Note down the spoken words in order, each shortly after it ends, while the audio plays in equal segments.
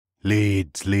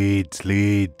Leeds, Leeds,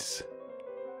 Leeds.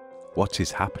 What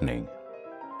is happening?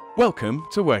 Welcome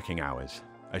to Working Hours,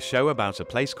 a show about a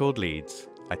place called Leeds,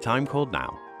 a time called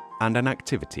now, and an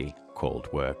activity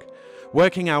called work.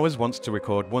 Working Hours wants to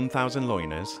record 1,000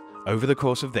 loiners over the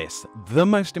course of this, the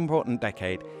most important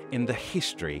decade in the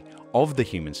history of the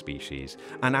human species,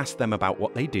 and ask them about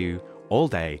what they do all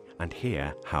day and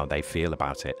hear how they feel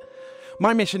about it.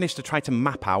 My mission is to try to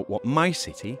map out what my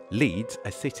city, Leeds,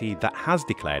 a city that has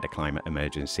declared a climate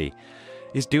emergency,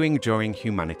 is doing during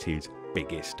humanity's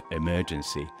biggest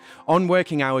emergency. On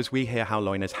Working Hours, we hear how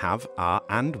loiners have, are,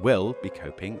 and will be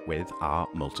coping with our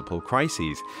multiple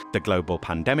crises: the global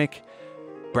pandemic,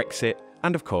 Brexit,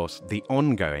 and of course, the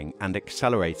ongoing and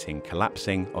accelerating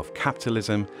collapsing of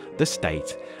capitalism, the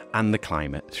state, and the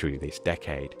climate through this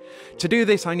decade. To do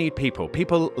this, I need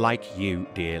people like you,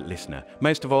 dear listener.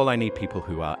 Most of all, I need people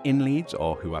who are in Leeds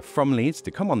or who are from Leeds to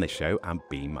come on this show and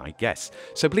be my guests.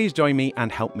 So please join me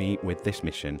and help me with this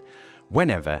mission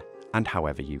whenever and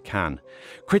however you can.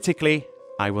 Critically,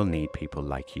 I will need people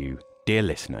like you, dear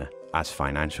listener, as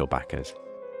financial backers.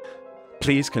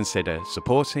 Please consider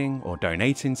supporting or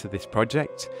donating to this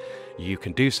project. You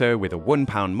can do so with a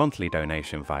 £1 monthly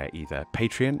donation via either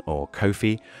Patreon or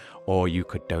Ko-fi, or you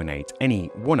could donate any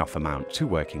one-off amount to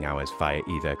Working Hours via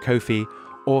either Ko-fi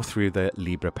or through the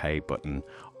LibrePay button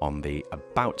on the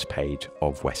About page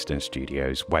of Western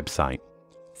Studios' website.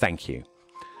 Thank you.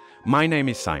 My name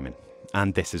is Simon,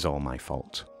 and this is all my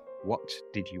fault. What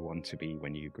did you want to be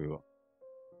when you grew up?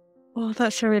 Well,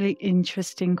 that's a really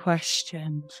interesting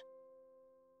question.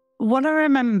 What I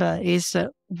remember is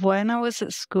that when I was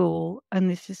at school, and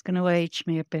this is going to age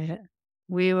me a bit,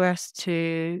 we were asked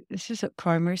to, this is at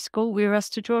primary school, we were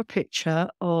asked to draw a picture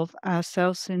of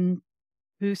ourselves in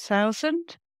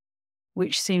 2000,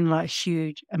 which seemed like a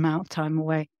huge amount of time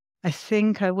away. I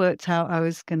think I worked out I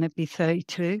was going to be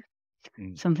 32,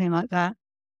 something like that.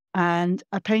 And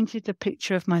I painted a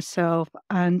picture of myself,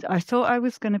 and I thought I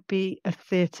was going to be a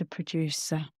theatre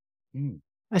producer.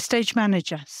 A stage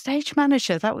manager,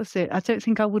 that was it. I don't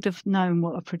think I would have known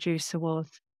what a producer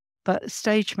was, but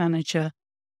stage manager.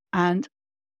 And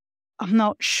I'm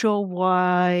not sure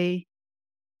why.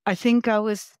 I think I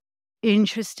was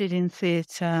interested in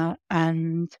theatre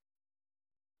and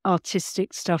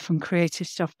artistic stuff and creative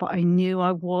stuff, but I knew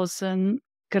I wasn't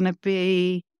going to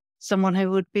be someone who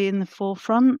would be in the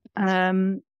forefront.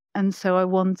 And so I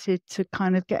wanted to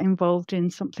kind of get involved in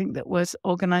something that was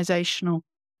organisational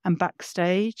and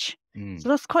backstage. So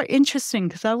that's quite interesting,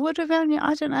 because I would have only,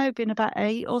 I don't know, been about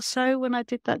 8 or so when I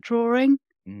did that drawing.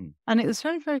 And it was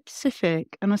very, very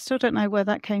specific, and I still don't know where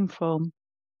that came from.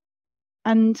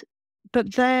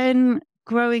 But then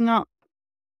growing up,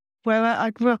 where I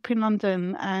grew up in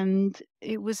London, and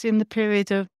it was in the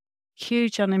period of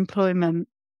huge unemployment,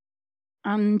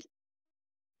 and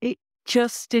it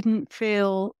just didn't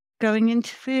feel, going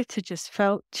into theatre just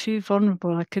felt too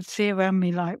vulnerable. I could see around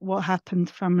me like what happened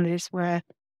to families where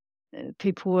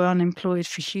people were unemployed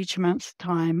for huge amounts of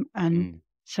time. And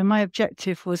so my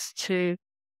objective was to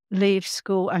leave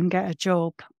school and get a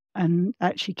job and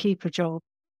actually keep a job.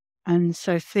 And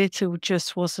so theatre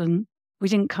just wasn't, we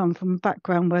didn't come from a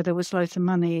background where there was loads of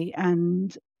money.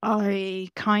 And I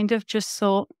kind of just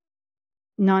thought,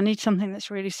 no, I need something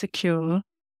that's really secure.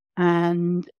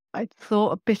 And I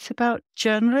thought a bit about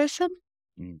journalism,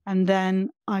 and then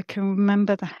I can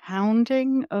remember the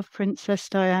hounding of Princess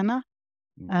Diana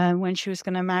when she was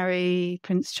going to marry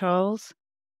Prince Charles,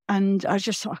 and I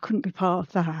just thought I couldn't be part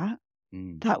of that.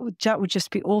 That would just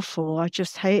be awful. I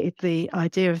just hated the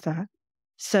idea of that.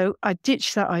 So I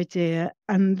ditched that idea,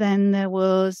 and then there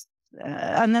was,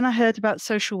 and then I heard about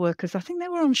social workers. I think they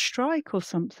were on strike or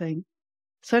something.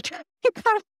 So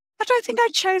I don't think I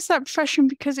chose that profession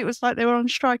because it was like they were on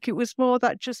strike. It was more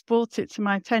that just brought it to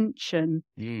my attention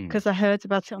because I heard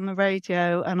about it on the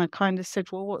radio, and I kind of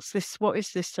said, well, what's this? What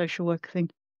is this social work thing?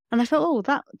 And I thought, oh,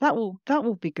 that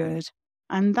will be good.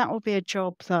 And that will be a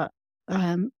job that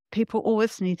people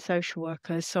always need social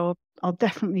workers. So I'll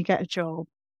definitely get a job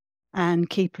and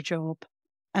keep a job.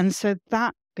 And so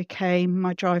that became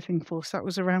my driving force. That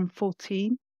was around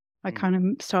 14. I kind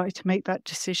of started to make that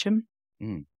decision.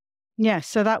 Yeah,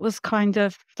 so that was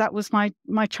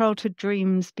my childhood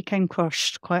dreams became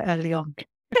crushed quite early on.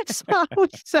 That's what I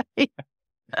would say.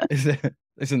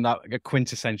 Isn't that a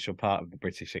quintessential part of the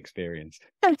British experience?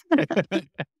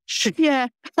 Yeah.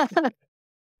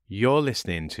 You're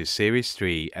listening to Series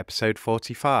 3, Episode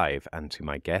 45, and to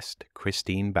my guest,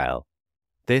 Christine Bell.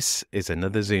 This is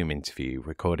another Zoom interview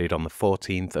recorded on the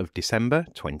 14th of December,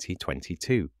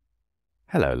 2022.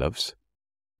 Hello, loves.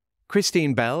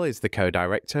 Christine Bell is the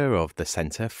co-director of the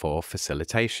Centre for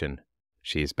Facilitation.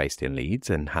 She is based in Leeds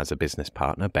and has a business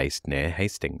partner based near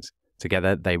Hastings.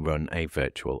 Together, they run a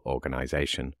virtual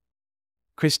organisation.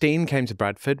 Christine came to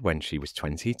Bradford when she was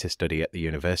 20 to study at the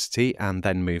university and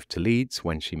then moved to Leeds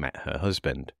when she met her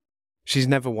husband. She's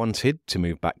never wanted to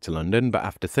move back to London, but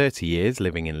after 30 years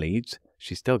living in Leeds,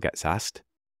 she still gets asked,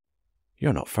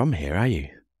 "You're not from here, are you?"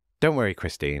 Don't worry,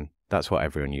 Christine. That's what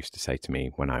everyone used to say to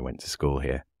me when I went to school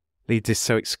here. Leeds is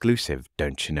so exclusive,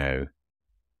 don't you know?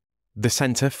 The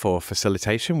Centre for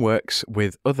Facilitation works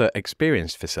with other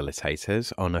experienced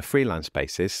facilitators on a freelance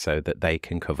basis so that they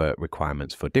can cover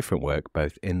requirements for different work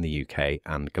both in the UK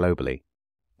and globally.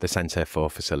 The Centre for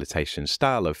Facilitation's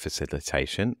style of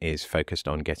facilitation is focused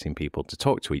on getting people to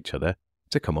talk to each other,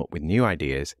 to come up with new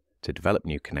ideas, to develop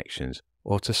new connections,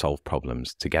 or to solve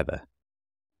problems together.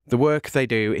 The work they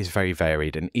do is very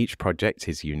varied and each project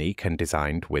is unique and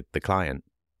designed with the client.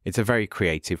 It's a very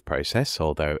creative process,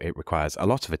 although it requires a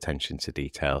lot of attention to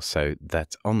detail so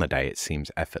that on the day it seems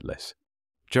effortless.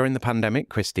 During the pandemic,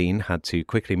 Christine had to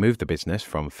quickly move the business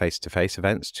from face-to-face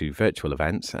events to virtual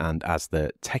events, and as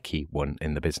the techie one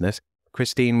in the business,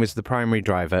 Christine was the primary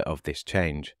driver of this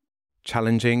change.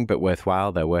 Challenging but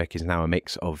worthwhile, their work is now a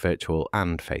mix of virtual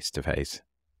and face-to-face.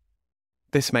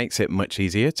 This makes it much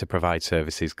easier to provide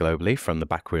services globally from the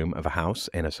back room of a house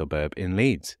in a suburb in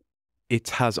Leeds.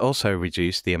 It has also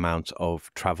reduced the amount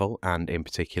of travel and, in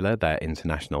particular, their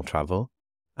international travel.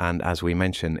 And as we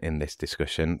mentioned in this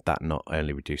discussion, that not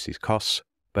only reduces costs,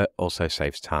 but also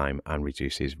saves time and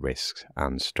reduces risks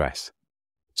and stress.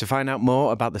 To find out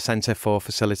more about the Centre for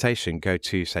Facilitation, go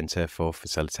to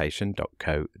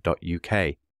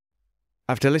centreforfacilitation.co.uk.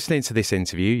 After listening to this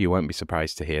interview, you won't be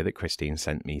surprised to hear that Christine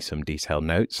sent me some detailed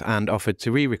notes and offered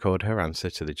to re-record her answer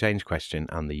to the change question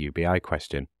and the UBI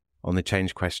question. On the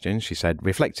change question, she said,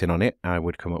 reflecting on it, I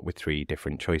would come up with 3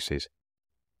 different choices.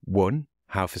 1.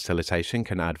 How facilitation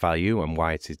can add value and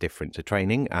why it is different to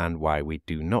training and why we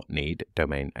do not need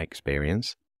domain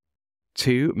experience.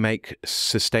 2. Make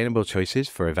sustainable choices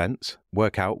for events.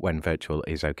 Work out when virtual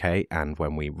is okay and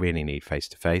when we really need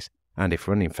face-to-face. And if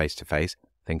running face-to-face,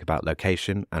 think about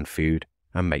location and food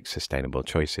and make sustainable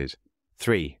choices.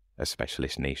 3. A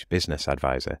specialist niche business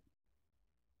advisor.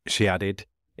 She added,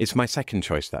 it's my second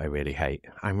choice that I really hate.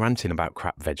 I'm ranting about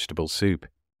crap vegetable soup.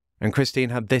 And Christine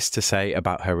had this to say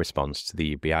about her response to the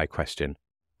UBI question.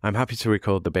 I'm happy to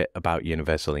record the bit about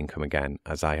universal income again,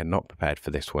 as I had not prepared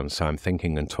for this one, so I'm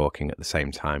thinking and talking at the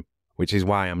same time, which is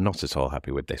why I'm not at all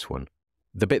happy with this one.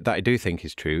 The bit that I do think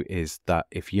is true is that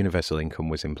if universal income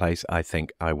was in place, I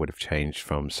think I would have changed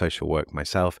from social work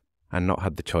myself and not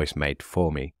had the choice made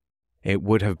for me. It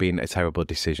would have been a terrible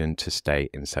decision to stay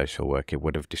in social work. It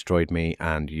would have destroyed me,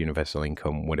 and universal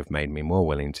income would have made me more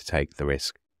willing to take the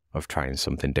risk of trying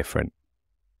something different.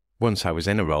 Once I was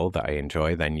in a role that I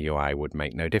enjoy, then UI would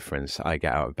make no difference. I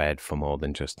get out of bed for more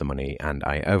than just the money, and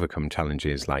I overcome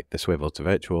challenges like the swivel to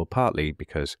virtual, partly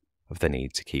because of the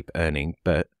need to keep earning,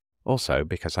 but also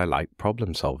because I like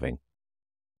problem solving.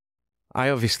 I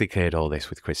obviously cleared all this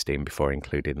with Christine before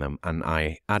including them, and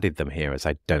I added them here as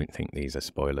I don't think these are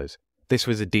spoilers. This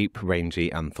was a deep,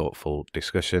 rangy and thoughtful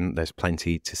discussion. There's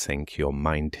plenty to sink your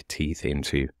mind teeth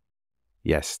into.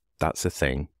 Yes, that's a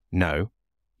thing. No,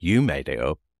 you made it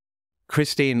up.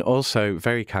 Christine also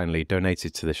very kindly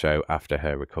donated to the show after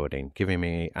her recording, giving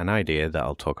me an idea that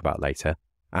I'll talk about later.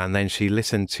 And then she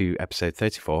listened to episode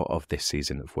 34 of this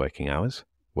season of Working Hours,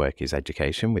 Work is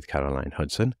Education with Caroline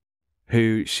Hudson,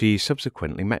 who she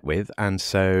subsequently met with, and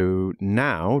so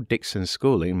now Dixon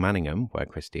School in Manningham, where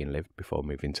Christine lived before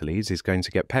moving to Leeds, is going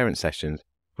to get parent sessions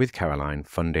with Caroline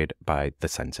funded by the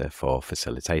Centre for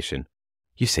Facilitation.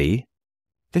 You see,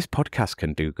 this podcast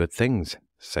can do good things,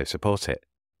 so support it.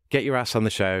 Get your ass on the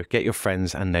show, get your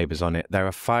friends and neighbours on it. There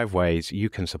are 5 ways you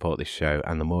can support this show,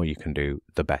 and the more you can do,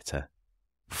 the better.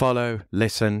 Follow,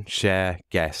 listen, share,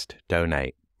 guest,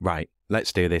 donate. Right.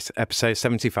 Let's do this. Episode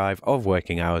 75 of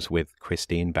Working Hours with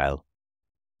Christine Bell.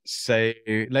 So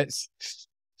let's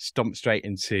stomp straight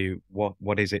into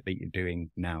what is it that you're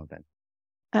doing now then?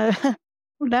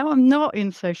 Well, now I'm not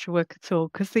in social work at all,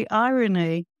 because the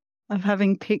irony of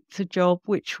having picked a job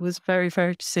which was very,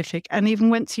 very specific and even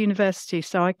went to university.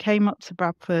 So I came up to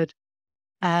Bradford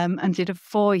and did a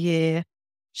 4-year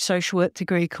social work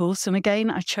degree course. And again,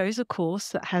 I chose a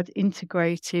course that had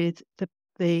integrated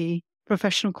the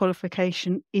professional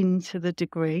qualification into the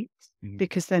degree,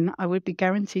 because then I would be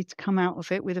guaranteed to come out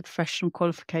of it with a professional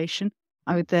qualification.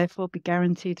 I would therefore be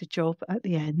guaranteed a job at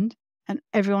the end. And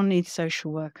everyone needs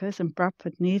social workers, and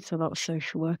Bradford needs a lot of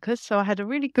social workers. So I had a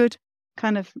really good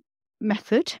kind of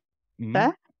method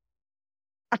there.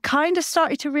 I kind of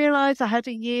started to realize I had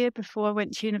a year before I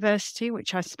went to university,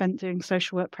 which I spent doing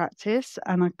social work practice.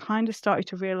 And I kind of started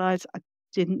to realize I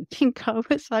didn't think I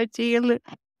was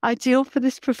ideal for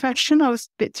this profession. I was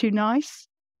a bit too nice.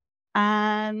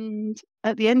 And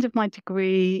at the end of my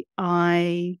degree,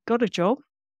 I got a job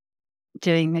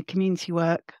doing a community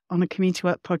work on a community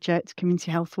work project,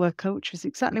 community health worker, which was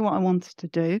exactly what I wanted to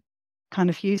do. Kind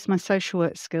of use my social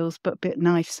work skills, but a bit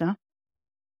nicer.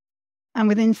 And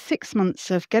within 6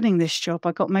 months of getting this job,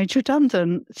 I got made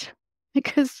redundant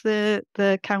because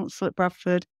the council at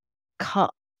Bradford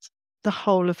cut the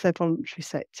whole of their voluntary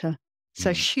sector.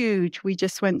 So huge. We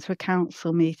just went to a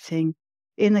council meeting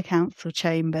in the council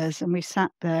chambers and we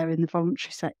sat there in the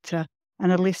voluntary sector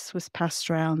and a list was passed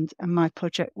around and my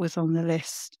project was on the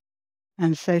list.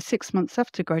 And so 6 months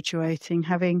after graduating,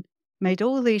 having made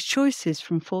all these choices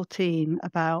from 14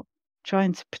 about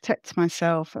trying to protect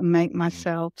myself and make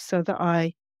myself so that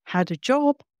I had a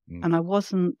job and I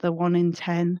wasn't the 1 in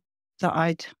 10 that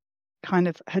I'd kind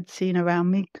of had seen around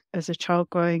me as a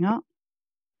child growing up,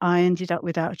 I ended up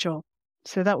without a job.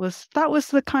 So that was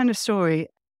the kind of story.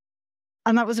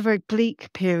 And that was a very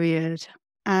bleak period.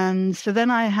 And so then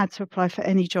I had to apply for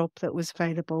any job that was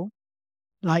available,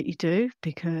 like you do,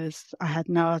 because I had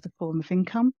no other form of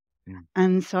income.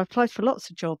 And so I applied for lots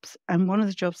of jobs. And one of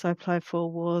the jobs I applied for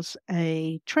was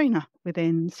a trainer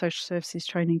within social services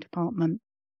training department.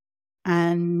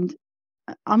 And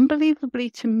unbelievably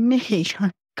to me,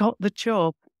 I got the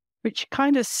job, which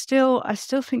kind of I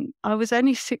still think I was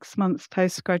only 6 months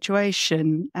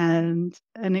post-graduation. And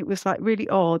it was like really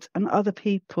odd. And other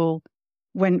people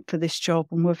went for this job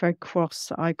and were very cross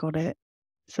that I got it.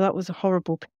 So that was a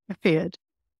horrible period.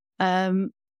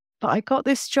 But I got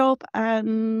this job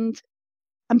and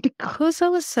because I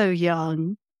was so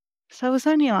young, so I was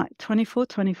only like 24,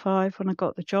 25 when I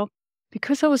got the job.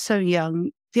 Because I was so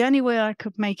young, the only way I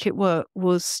could make it work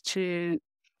was to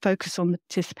focus on the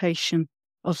participation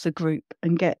of the group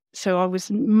so I was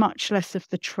much less of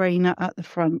the trainer at the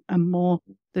front and more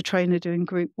the trainer doing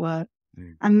group work.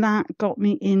 And that got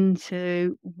me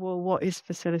into, well, what is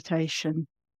facilitation?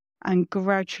 And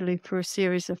gradually, through a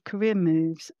series of career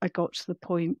moves, I got to the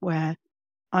point where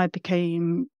I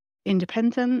became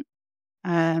independent,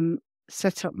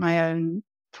 set up my own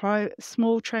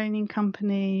small training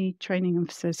company, training and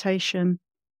facilitation.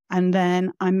 And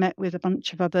then I met with a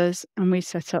bunch of others and we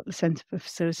set up the Centre for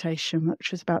Facilitation, which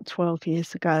was about 12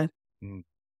 years ago.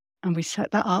 And we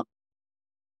set that up.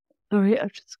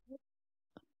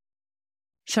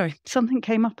 Sorry, something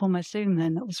came up on my Zoom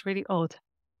then. That was really odd.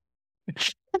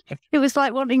 It was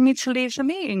like wanting me to leave the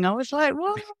meeting. I was like,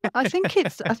 well, I think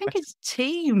it's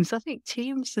Teams. I think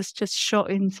Teams has just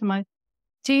shot into my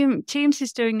Teams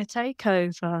is doing a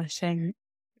takeover, I think.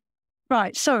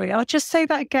 Right, sorry, I'll just say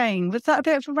that again. Was that a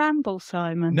bit of a ramble,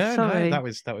 Simon? No, sorry. No,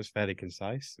 that was fairly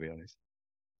concise, to be honest.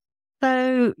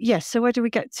 So yes, so where do we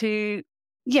get to?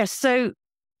 Yes, so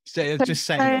just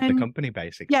setting up the company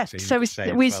basically. Yes, so we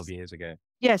 12 years ago.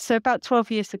 Yeah, so about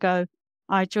 12 years ago,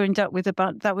 I joined up with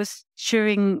that was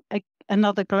during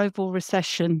another global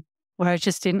recession where I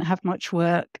just didn't have much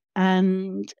work.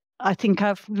 And I think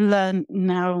I've learned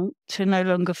now to no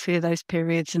longer fear those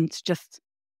periods and to just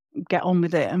get on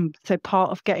with it. And so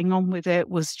part of getting on with it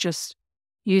was just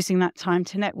using that time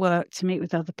to network, to meet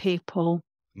with other people.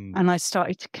 And I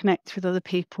started to connect with other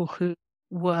people who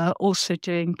were also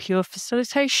doing pure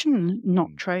facilitation,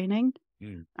 not training.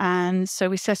 And so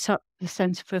we set up the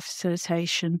Centre for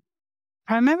Facilitation,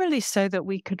 primarily so that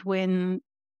we could win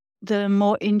the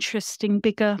more interesting,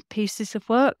 bigger pieces of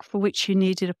work for which you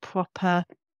needed a proper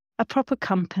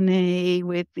company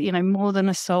with, more than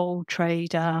a sole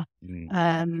trader.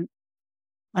 And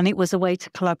it was a way to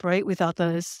collaborate with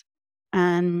others.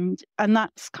 And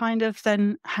that's kind of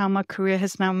then how my career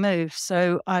has now moved.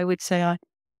 So I would say I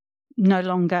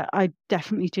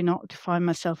definitely do not define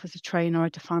myself as a trainer. I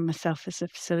define myself as a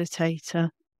facilitator.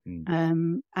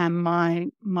 And my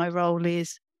role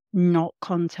is not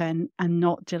content and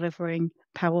not delivering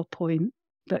PowerPoint,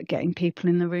 but getting people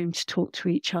in the room to talk to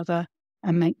each other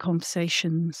and make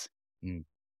conversations.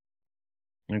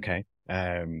 Okay.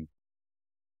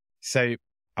 So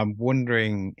I'm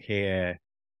wondering here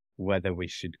whether we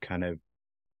should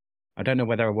I don't know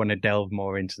whether I want to delve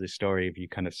more into the story of you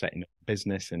kind of setting up a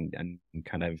business and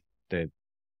kind of the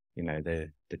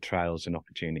trials and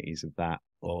opportunities of that,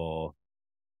 or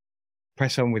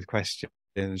press on with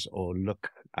questions or look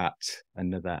at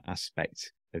another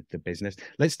aspect of the business.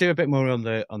 Let's do a bit more on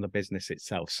the business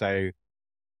itself. So,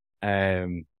 are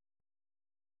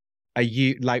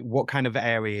you what kind of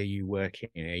area are you working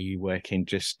in? Are you working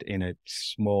just in a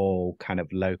small kind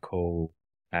of local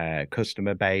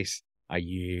customer base? Are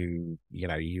you,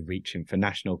 are you reaching for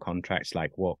national contracts?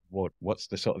 Like what's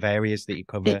the sort of areas that you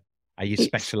cover? Are you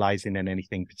specializing in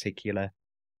anything particular?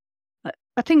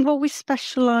 I think what we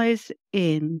specialize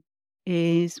in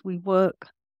is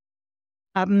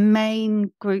our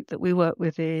main group that we work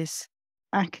with is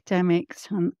academics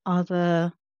and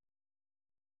other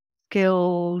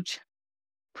skilled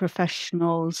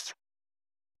professionals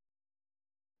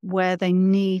where they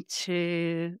need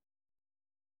to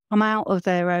come out of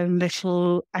their own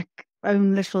little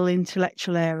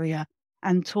intellectual area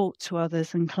and talk to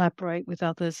others and collaborate with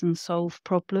others and solve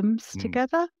problems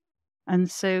together.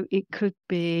 And so it could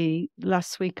be,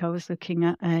 last week I was looking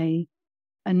at a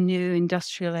new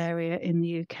industrial area in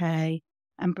the UK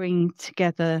and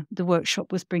the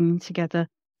workshop was bringing together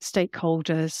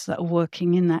stakeholders that are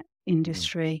working in that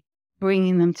industry,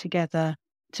 bringing them together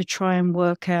to try and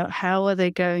work out how are they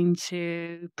going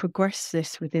to progress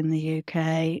this within the UK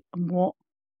and what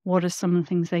are some of the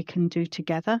things they can do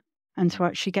together, and to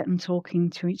actually get them talking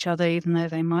to each other, even though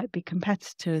they might be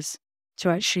competitors, to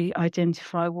actually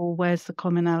identify, well, where's the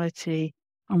commonality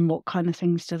and what kind of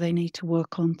things do they need to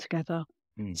work on together.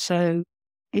 So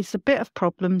it's a bit of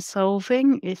problem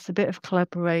solving, it's a bit of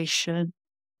collaboration.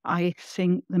 I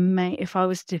think if I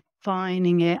was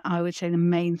defining it, I would say the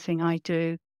main thing I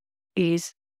do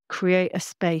is create a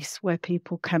space where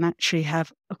people can actually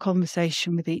have a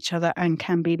conversation with each other and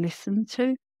can be listened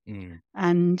to.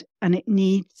 And it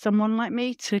needs someone like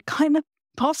me to kind of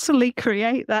possibly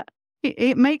create that.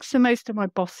 It makes the most of my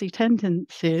bossy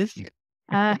tendencies.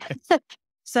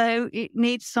 So it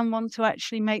needs someone to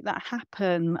actually make that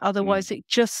happen. Otherwise, it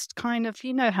just kind of,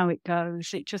 you know how it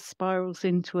goes. It just spirals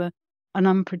into an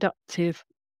unproductive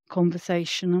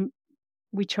conversation. And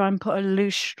we try and put a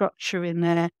loose structure in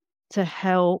there to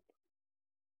help.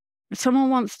 Someone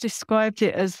once described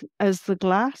it as the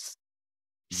glass.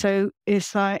 So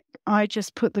it's like I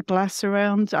just put the glass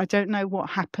around. I don't know what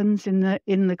happens in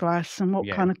the glass and what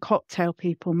kind of cocktail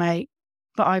people make,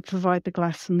 but I provide the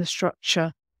glass and the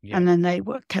structure, and then they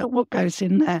work out what goes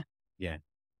in there.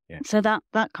 So that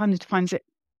kind of defines it.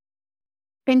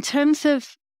 In terms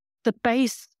of the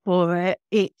base for it,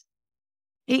 it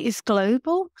is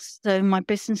global. So my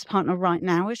business partner right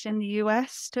now is in the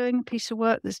US doing a piece of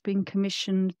work that's been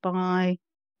commissioned by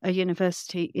a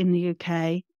university in the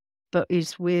UK, but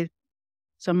is with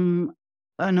an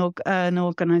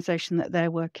organisation that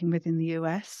they're working with in the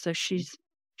US. So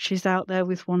she's out there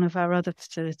with one of our other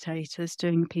facilitators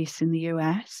doing a piece in the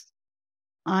US.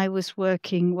 I was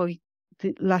working,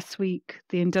 last week,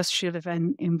 the industrial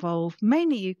event involved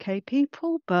mainly UK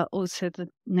people, but also the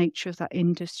nature of that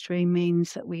industry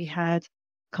means that we had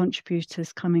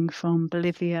contributors coming from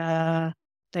Bolivia.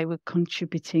 They were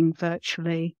contributing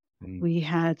virtually. We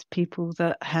had people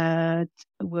that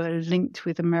were linked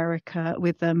with America,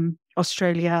 with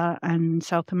Australia and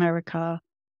South America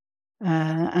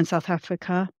and South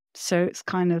Africa. So it's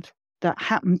kind of that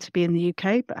happened to be in the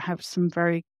UK, but have some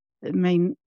very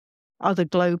main other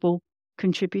global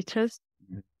contributors.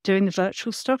 Doing the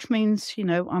virtual stuff means,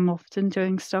 I'm often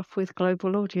doing stuff with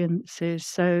global audiences.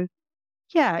 So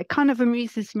yeah, it kind of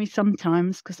amuses me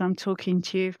sometimes because I'm talking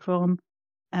to you from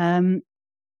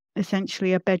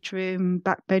essentially a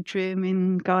back bedroom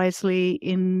in Guiseley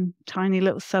in tiny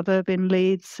little suburb in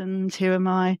Leeds, and here am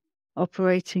I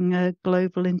operating a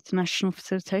global international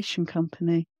facilitation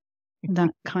company. And that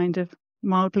kind of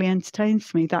mildly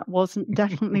entertains me. That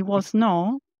definitely was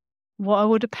not what I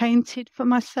would have painted for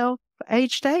myself at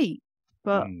aged 8.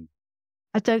 But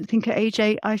I don't think at age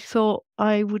 8 I thought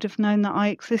I would have known that I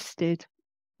existed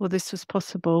or this was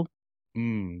possible.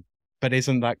 But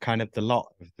isn't that kind of the lot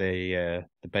of the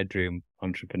bedroom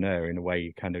entrepreneur? In a way,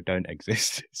 you kind of don't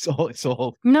exist. It's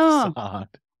all no. facade.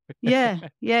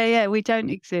 Yeah. We don't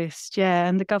exist. Yeah,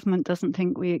 and the government doesn't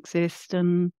think we exist,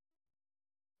 and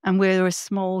we're a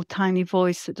small, tiny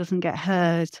voice that doesn't get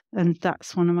heard, and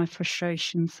that's one of my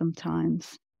frustrations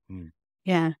sometimes.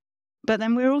 Yeah, but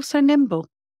then we're also nimble,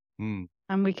 and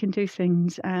we can do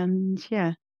things, and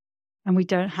we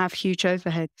don't have huge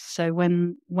overheads. So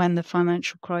when the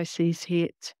financial crises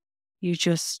hit, you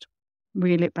just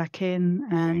reel it back in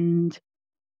and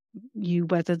you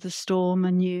weather the storm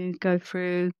and you go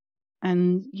through.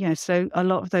 And so a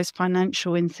lot of those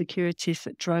financial insecurities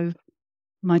that drove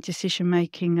my decision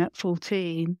making at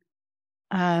 14,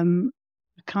 kind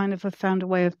of have found a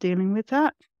way of dealing with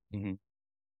that.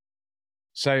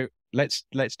 So let's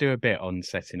do a bit on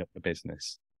setting up the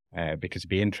business, because it'd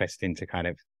be interesting to kind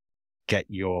of get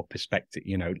your perspective,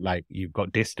 like you've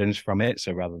got distance from it,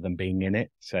 so rather than being in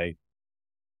it. So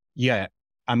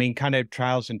I mean, kind of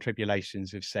trials and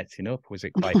tribulations of setting up, was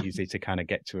it quite easy to kind of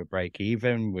get to a break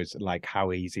even? Was like,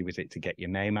 how easy was it to get your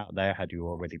name out there? Had you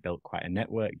already built quite a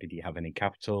network? Did you have any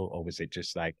capital? Or was it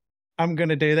just like, I'm going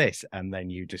to do this? And then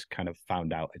you just kind of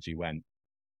found out as you went?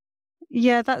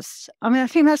 Yeah, I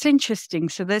think that's interesting.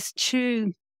 So there's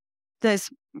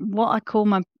what I call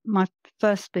my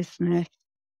first business.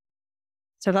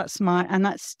 So and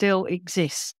that still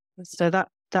exists. So that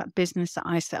business that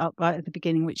I set up right at the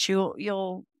beginning, which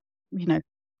I'm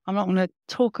not going to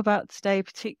talk about today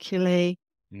particularly,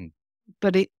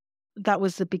 but that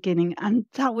was the beginning. And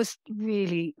that was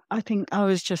really, I think I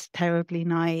was just terribly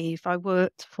naive. I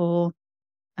worked for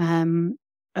a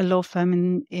law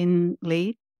firm in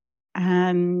Leeds,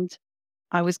 and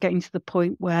I was getting to the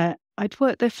point where I'd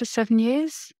worked there for 7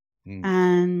 years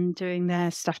and doing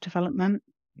their staff development.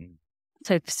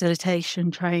 So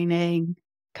facilitation, training,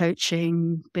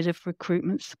 coaching, bit of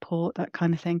recruitment support, that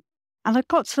kind of thing. And I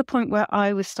got to the point where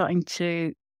I was starting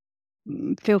to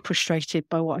feel frustrated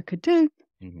by what I could do.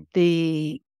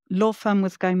 The law firm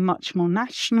was going much more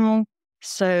national.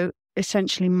 So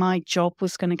essentially my job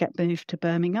was going to get moved to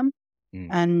Birmingham.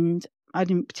 And I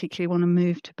didn't particularly want to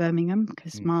move to Birmingham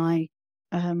because my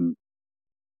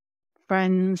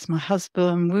friends, my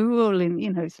husband, we were all in,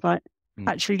 it's like,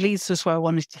 actually Leeds was where I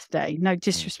wanted to stay. No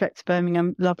disrespect to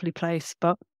Birmingham, lovely place.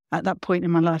 But at that point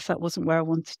in my life, that wasn't where I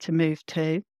wanted to move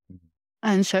to.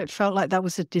 And so it felt like that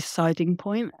was a deciding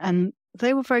point. And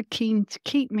they were very keen to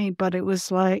keep me, but it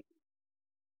was like,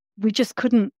 we just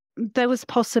couldn't, there was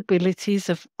possibilities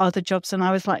of other jobs. And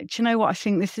I was like, do you know what? I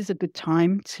think this is a good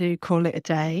time to call it a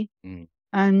day.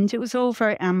 And it was all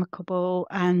very amicable.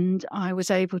 And I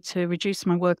was able to reduce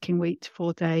my working week to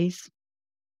 4 days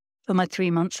for my 3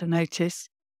 months of notice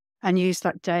and use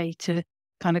that day to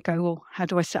kind of go, well, how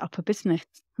do I set up a business?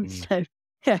 And so,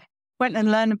 went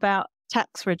and learned about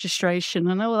tax registration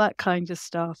and all that kind of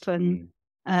stuff. And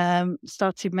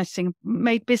started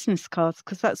made business cards,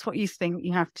 because that's what you think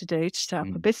you have to do to set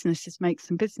up a business, is make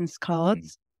some business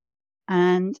cards.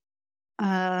 And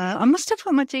I must have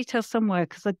put my details somewhere,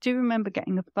 because I do remember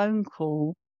getting a phone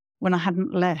call when I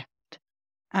hadn't left.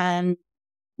 And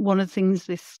one of the things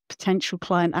this potential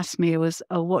client asked me was,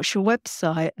 oh, what's your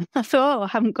website? And I thought, oh, I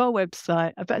haven't got a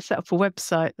website. I better set up a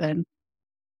website then.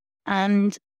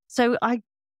 And so I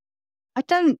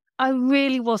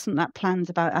really wasn't that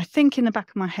planned about it. I think in the back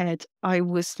of my head, I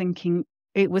was thinking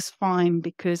it was fine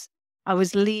because I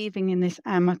was leaving in this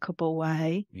amicable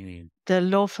way. The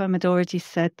law firm had already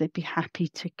said they'd be happy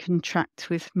to contract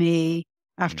with me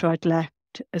after I'd left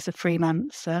as a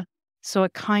freelancer. So I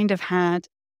kind of had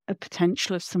a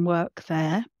potential of some work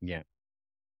there.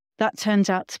 That turned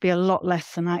out to be a lot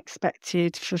less than I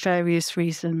expected for various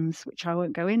reasons, which I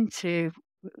won't go into.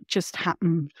 Just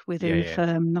happened within the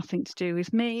firm, nothing to do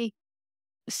with me.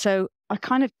 So I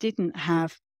kind of didn't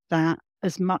have that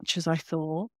as much as I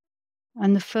thought.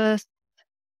 And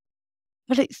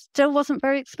but it still wasn't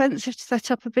very expensive to set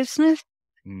up a business.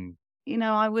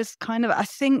 I was I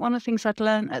think one of the things I'd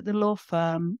learned at the law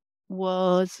firm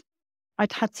was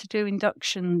I'd had to do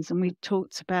inductions, and we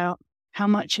talked about how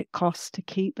much it costs to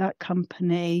keep that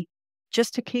company,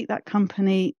 just to keep that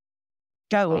company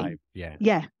going.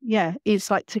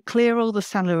 It's like to clear all the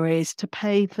salaries, to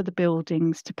pay for the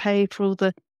buildings, to pay for all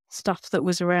the stuff that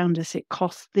was around us. It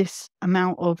cost this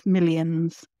amount of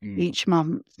millions each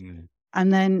month.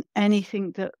 And then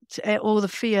anything all the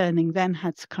fee earning then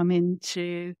had to come in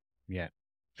to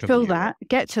fill that,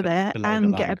 get to there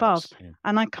and get above.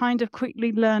 And I kind of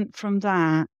quickly learned from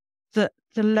that the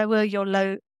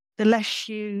less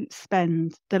you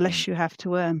spend, the less you have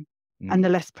to earn, and the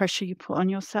less pressure you put on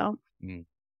yourself.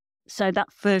 So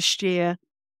that first year,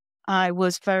 I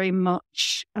was very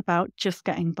much about just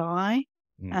getting by.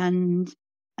 And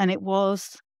it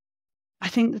was, I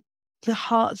think the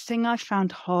hard thing I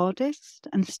found hardest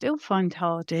and still find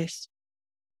hardest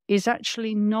is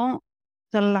actually not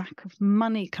the lack of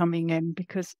money coming in,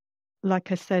 because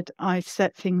like I said, I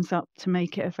set things up to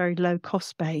make it a very low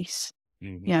cost base.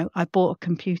 I bought a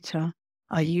computer,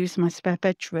 I used my spare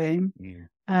bedroom.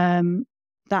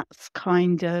 That's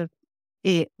kind of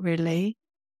it, really.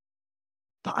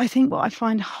 But I think what I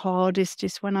find hardest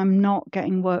is when I'm not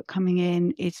getting work coming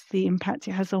in, is the impact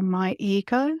it has on my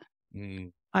ego.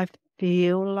 I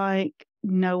feel like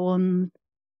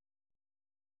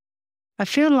I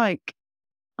feel like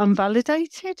I'm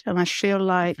validated, and I feel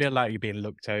like you're being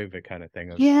looked over, kind of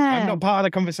thing. I'm not part of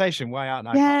the conversation. Why aren't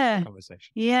I part of the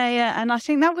conversation? And I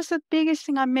think that was the biggest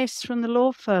thing I missed from the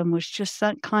law firm, was just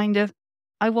that kind of,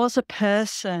 I was a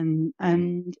person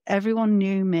and everyone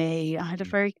knew me. I had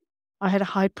a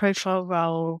high profile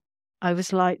role. I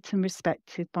was liked and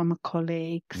respected by my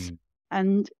colleagues. Mm.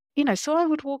 And, you know, so I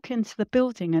would walk into the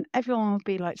building and everyone would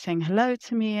be like saying hello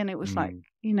to me. And it was like,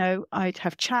 you know, I'd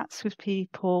have chats with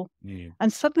people.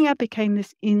 And suddenly I became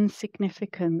this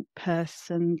insignificant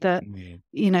person that,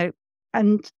 you know,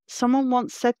 and someone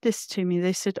once said this to me.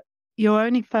 They said, "You're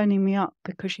only phoning me up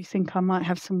because you think I might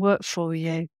have some work for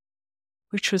you,"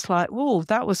 which was like, "Whoa,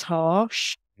 that was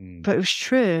harsh," but it was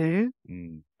true.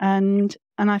 And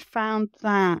I found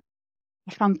that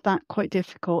quite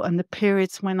difficult. And the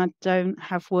periods when I don't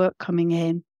have work coming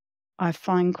in, I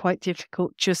find quite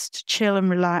difficult just to chill and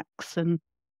relax and,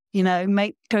 you know,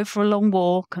 go for a long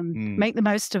walk and make the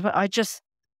most of it. I just,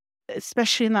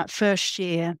 especially in that first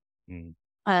year,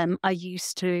 I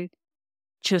used to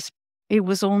just, it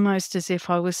was almost as if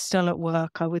I was still at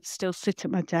work. I would still sit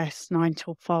at my desk 9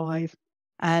 till 5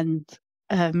 and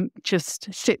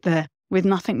just sit there with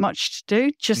nothing much to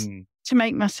do, just to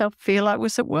make myself feel I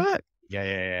was at work.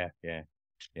 Yeah.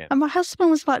 And my husband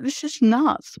was like, "This is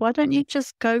nuts. Why don't you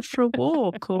just go for a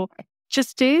walk or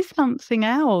just do something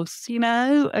else, you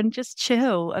know, and just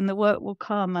chill and the work will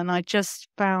come." And I just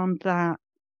found that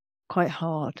quite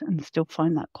hard and still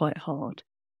find that quite hard.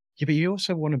 Yeah, but you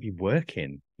also want to be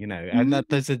working, you know, and that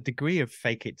there's a degree of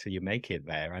fake it till you make it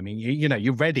there. I mean, you know,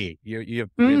 you're ready. You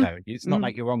know, it's not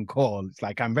like you're on call. It's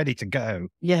like, I'm ready to go.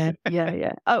 Yeah.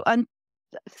 Oh, and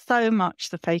so much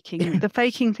the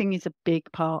faking thing is a big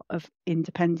part of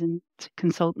independent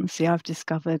consultancy, I've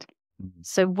discovered.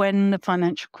 So when the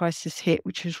financial crisis hit,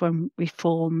 which was when we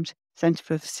formed Centre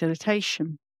for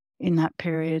Facilitation in that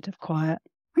period of quiet,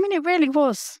 I mean, it really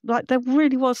was like, there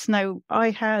really was no, I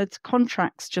had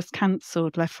contracts just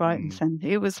cancelled left, right and centre.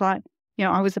 It was like, you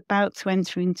know, I was about to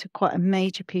enter into quite a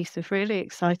major piece of really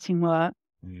exciting work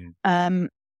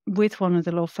with one of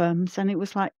the law firms. And it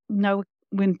was like, no,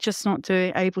 we're just not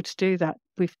able to do that.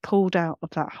 We've pulled out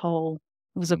of that whole,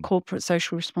 it was a corporate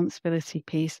social responsibility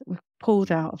piece. We've pulled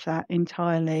out of that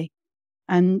entirely.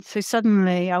 And so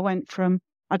suddenly I went from,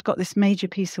 I'd got this major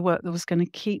piece of work that was going to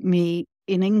keep me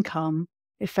in income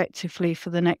effectively for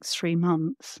the next 3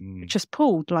 months. It just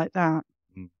pulled like that.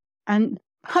 And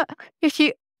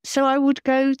so I would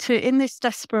go to, in this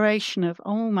desperation of,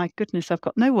 oh my goodness, I've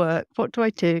got no work. What do I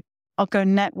do? I'll go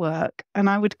network. And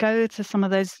I would go to some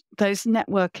of those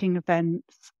networking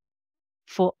events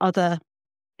for other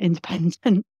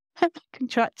independent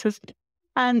contractors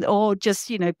or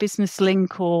just, you know, Business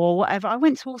Link or whatever. I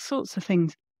went to all sorts of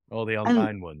things. All the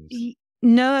online ones?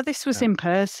 No, this was in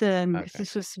person. Okay.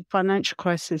 This was the financial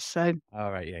crisis. So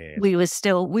all right, yeah.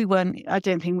 We weren't, I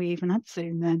don't think we even had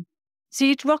Zoom then. So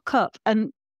you'd rock up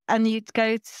and you'd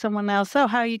go to someone else, "Oh,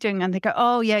 how are you doing?" And they go,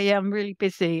 "Oh, yeah, I'm really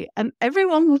busy." And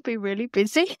everyone would be really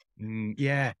busy.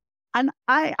 Yeah. And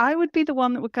I would be the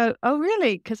one that would go, "Oh,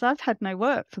 really? Because I've had no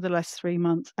work for the last 3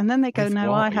 months." And then they go,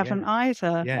 "No, I haven't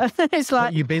either." Yeah. It's like,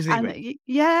 what are you busy with?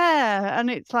 Yeah. And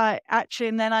it's like, actually,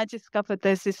 and then I discovered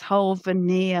there's this whole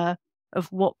veneer of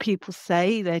what people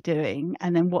say they're doing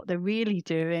and then what they're really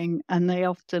doing. And they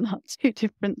often are two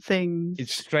different things.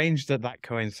 It's strange that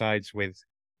coincides with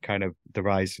kind of the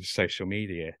rise of social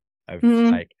media. Of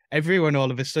like everyone all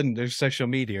of a sudden there's social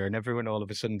media and everyone all of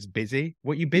a sudden's busy.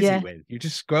 What are you busy with? You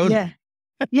just scrolling.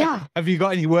 Yeah. Have you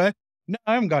got any work? No,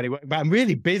 I haven't got any work, but I'm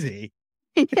really busy.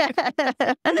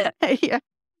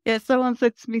 Yeah. Someone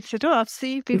said to me, said, "Oh, I've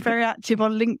seen you've been very active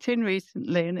on LinkedIn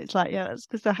recently." And it's like, yeah, that's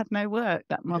because I had no work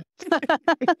that month.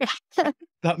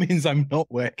 That means I'm not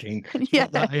working.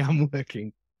 Not that I am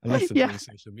working. Unless I'm doing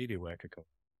social media work, of course.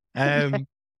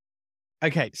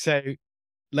 Okay, so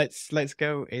let's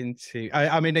go into.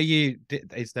 I mean,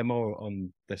 is there more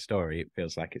on the story? It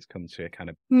feels like it's come to a kind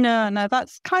of. No,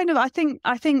 that's kind of. I think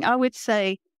I would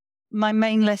say my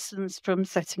main lessons from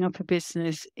setting up a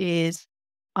business is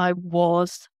I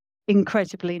was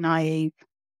incredibly naive.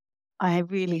 I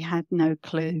really had no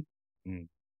clue,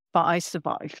 but I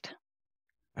survived.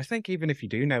 I think even if you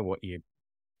do know what you're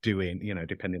doing, you know,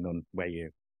 depending on where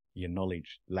your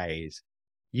knowledge lays,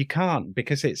 you can't,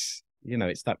 because it's, you know,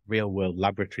 it's that real world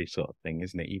laboratory sort of thing,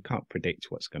 isn't it? You can't predict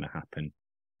what's going to happen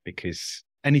because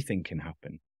anything can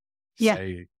happen. Yeah. So,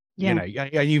 you know,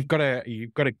 you've got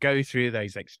to go through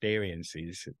those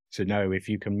experiences to know if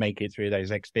you can make it through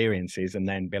those experiences and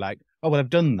then be like, oh, well,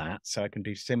 I've done that, so I can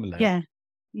do similar. Yeah.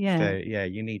 So,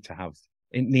 you need to have,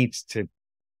 it needs to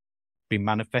be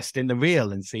manifest in the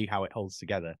real and see how it holds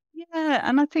together. Yeah.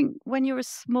 And I think when you're a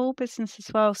small business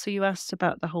as well, so you asked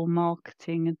about the whole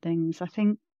marketing and things, I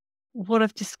think what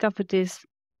I've discovered is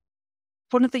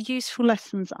one of the useful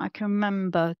lessons I can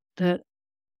remember that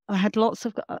I had lots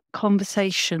of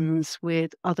conversations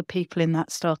with other people in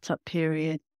that startup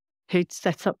period who'd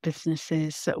set up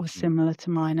businesses that were similar to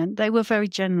mine, and they were very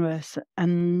generous.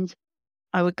 And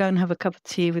I would go and have a cup of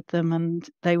tea with them, and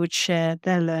they would share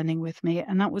their learning with me,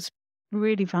 and that was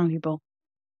really valuable.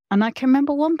 And I can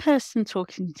remember one person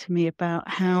talking to me about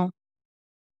how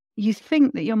you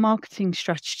think that your marketing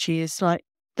strategy is like,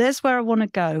 there's where I want to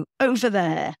go, over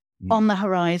there on the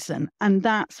horizon. And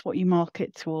that's what you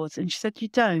market towards. And she said, you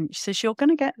don't. She says, you're going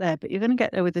to get there, but you're going to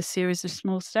get there with a series of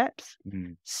small steps.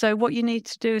 So what you need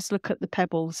to do is look at the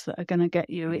pebbles that are going to get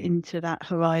you into that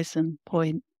horizon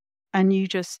point. And you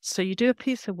do a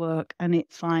piece of work and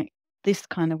it's like this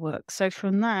kind of work. So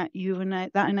from that,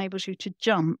 that enables you to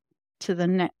jump to the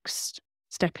next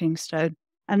stepping stone.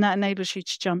 And that enables you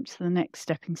to jump to the next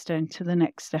stepping stone, to the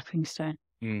next stepping stone.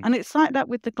 And it's like that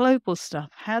with the global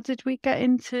stuff. How did we get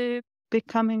into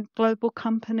becoming a global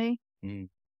company?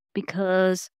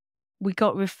 Because we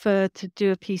got referred to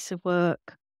do a piece of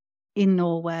work in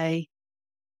Norway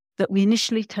that we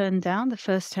initially turned down. The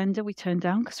first tender we turned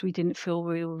down because we didn't feel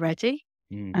we were ready.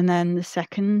 And then the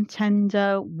second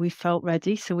tender, we felt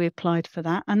ready. So we applied for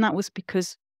that. And that was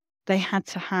because they had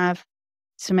to have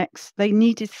they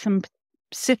needed some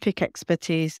specific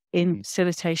expertise in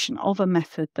facilitation of a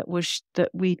method that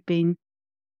we'd been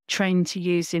trained to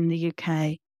use in the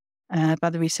UK by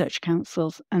the research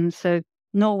councils. And so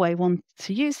Norway wanted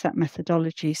to use that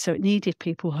methodology. So it needed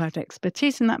people who had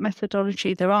expertise in that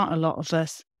methodology. There aren't a lot of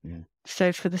us.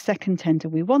 So for the second tender,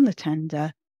 we won the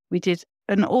tender. We did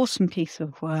an awesome piece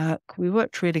of work. We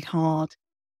worked really hard.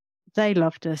 They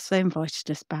loved us. They invited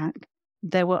us back.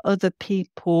 There were other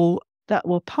people that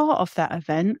were part of that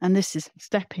event, and this is the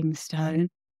stepping stone,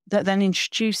 that then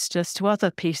introduced us to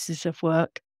other pieces of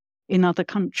work in other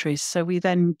countries. So we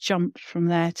then jumped from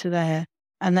there to there.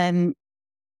 And then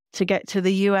to get to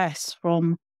the US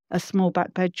from a small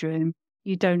back bedroom,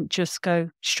 you don't just go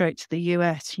straight to the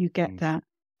US. You get that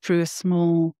through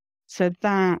so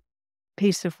that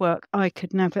piece of work, I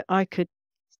could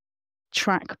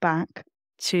track back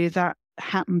to that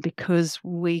happened because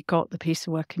we got the piece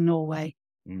of work in Norway,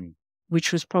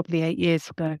 which was probably 8 years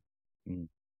ago.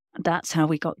 That's how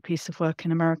we got the piece of work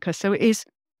in America. So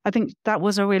I think that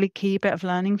was a really key bit of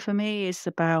learning for me, is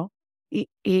about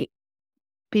it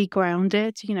be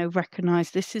grounded,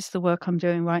 recognize this is the work I'm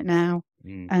doing right now.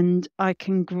 And I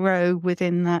can grow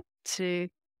within that to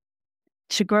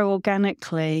grow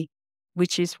organically,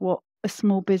 which is what a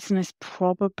small business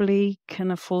probably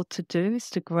can afford to do, is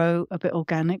to grow a bit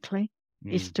organically,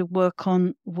 is to work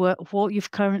on what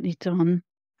you've currently done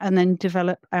and then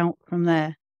develop out from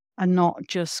there, and not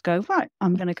just go, right,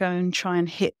 I'm going to go and try and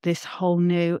hit this whole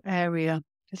new area,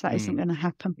 because that isn't going to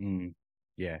happen.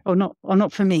 Yeah. Or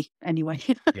not for me anyway.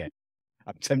 Yeah.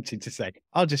 I'm tempted to say,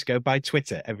 I'll just go buy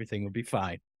Twitter. Everything will be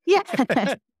fine.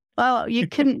 Yeah. Well, you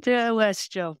couldn't do a worse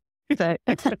job. So.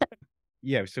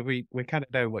 Yeah. So we kind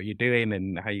of know what you're doing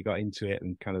and how you got into it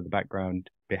and kind of the background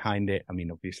behind it. I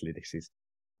mean, obviously this is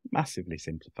massively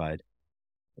simplified,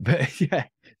 but yeah.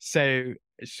 So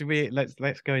should we,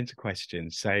 let's go into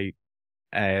questions. So,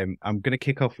 I'm going to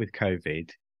kick off with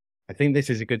COVID. I think this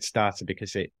is a good starter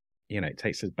because it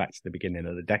takes us back to the beginning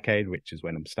of the decade, which is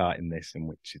when I'm starting this and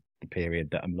which is the period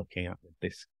that I'm looking at with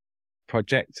this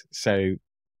project. So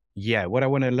yeah, what I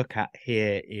want to look at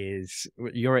here is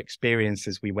your experience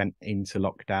as we went into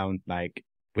lockdown. Like,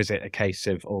 was it a case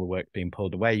of all the work being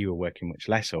pulled away, you were working much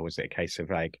less, or was it a case of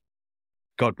like,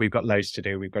 God, we've got loads to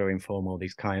do, we've got to inform all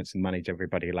these clients and manage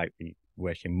everybody, like we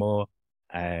working more?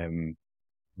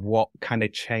 What kind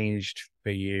of changed for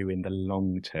you in the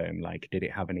long term? Like, did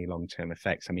it have any long-term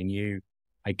effects? I mean,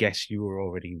 I guess you were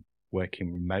already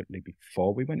working remotely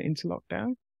before we went into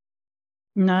lockdown?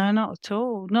 No, not at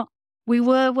all. We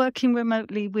were working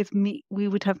remotely we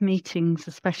would have meetings,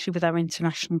 especially with our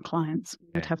international clients. We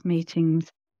would have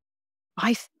meetings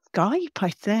by Skype, I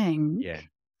think. Yeah.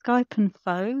 Skype and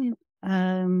phone.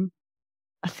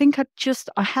 I think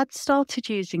I had started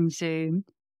using Zoom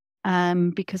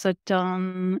because I'd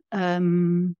done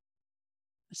some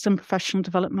professional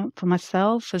development for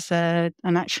myself as an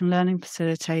action learning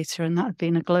facilitator, and that had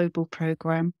been a global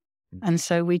program. And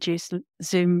so we'd use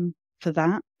Zoom for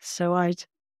that. So I'd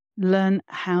learn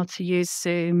how to use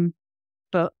Zoom,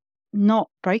 but not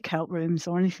breakout rooms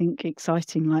or anything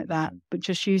exciting like that, but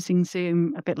just using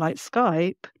Zoom a bit like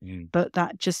Skype. But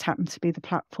that just happened to be the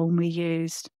platform we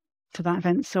used for that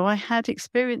event. So I had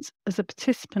experience as a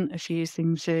participant of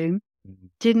using Zoom,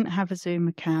 didn't have a Zoom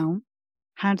account,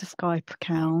 had a Skype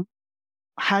account,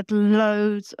 had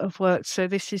loads of work. So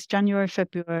this is January,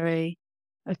 February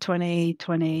of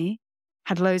 2020,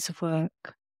 had loads of work.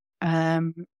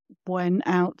 Went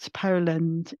out to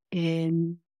Poland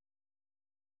in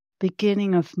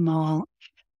beginning of March,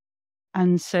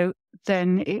 And so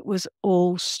then it was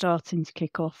all starting to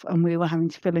kick off, and we were having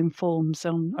to fill in forms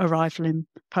on arrival in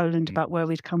Poland about where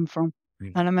we'd come from.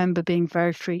 And I remember being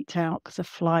very freaked out because a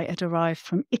flight had arrived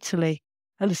from Italy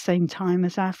at the same time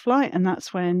as our flight. And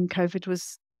that's when COVID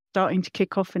was starting to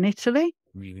kick off in Italy.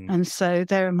 And so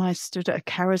there am I stood at a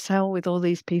carousel with all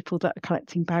these people that are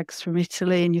collecting bags from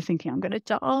Italy, and you're thinking, I'm going to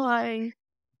die.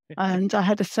 And I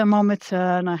had a thermometer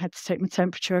and I had to take my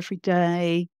temperature every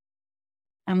day.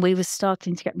 And we were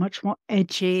starting to get much more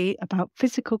edgy about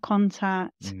physical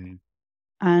contact.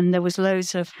 And there was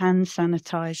loads of hand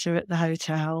sanitizer at the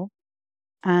hotel.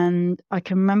 And I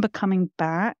can remember coming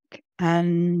back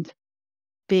and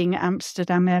being at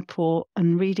Amsterdam airport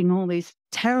and reading all these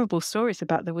terrible stories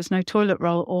about there was no toilet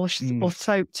roll or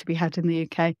soap to be had in the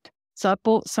UK. So I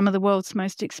bought some of the world's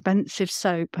most expensive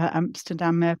soap at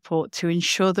Amsterdam airport to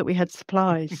ensure that we had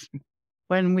supplies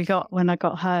when I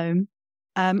got home.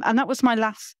 And that was my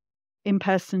last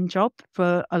in-person job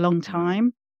for a long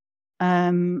time.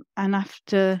 So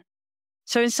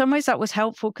in some ways that was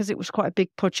helpful because it was quite a big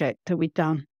project that we'd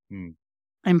done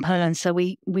in Poland. So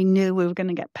we knew we were going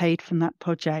to get paid from that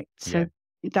project. So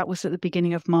that was at the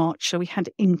beginning of March. So we had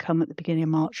income at the beginning of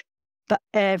March, but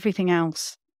everything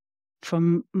else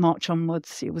from March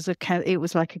onwards, it was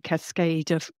like a cascade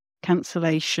of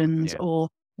cancellations or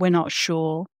we're not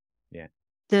sure.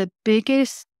 The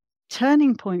biggest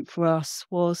turning point for us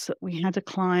was that we had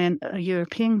a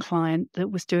European client that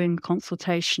was doing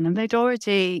consultation, and they'd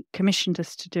already commissioned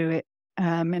us to do it.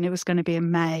 And it was going to be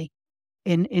in May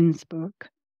in Innsbruck.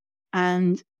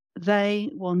 And they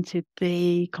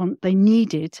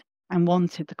needed and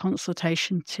wanted the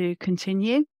consultation to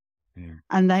continue.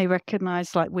 And they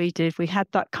recognized, like we did, we had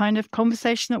that kind of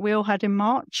conversation that we all had in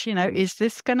March, is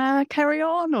this going to carry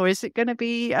on or is it going to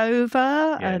be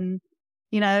over? And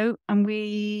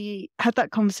we had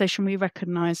that conversation. We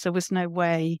recognized there was no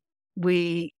way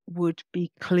we would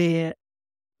be clear.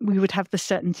 We would have the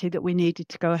certainty that we needed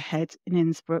to go ahead in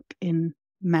Innsbruck in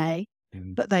May,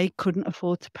 but they couldn't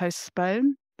afford to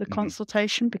postpone the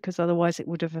consultation because otherwise it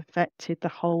would have affected the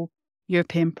whole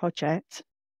European project.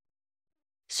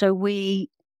 So we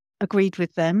agreed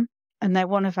with them, and they're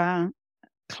one of our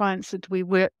clients that we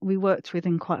worked with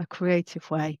in quite a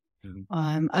creative way.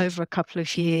 Over a couple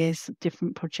of years,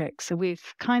 different projects. So we've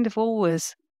kind of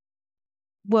always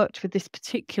worked with this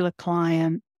particular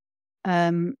client.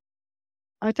 I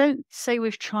don't say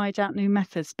we've tried out new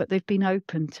methods, but they've been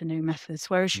open to new methods.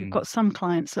 Whereas you've got some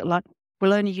clients that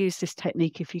we'll only use this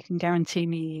technique if you can guarantee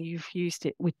me you've used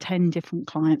it with 10 different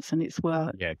clients and it's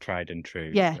worked. Yeah, tried and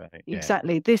true. Yeah, right?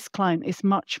 Exactly. This client is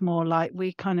much more like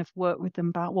we kind of work with them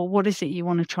about, well, what is it you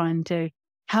want to try and do?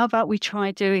 How about we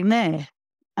try doing this?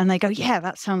 And they go, yeah,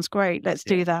 that sounds great. Let's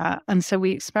do that. And so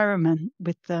we experiment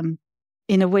with them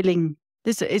in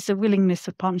it's a willingness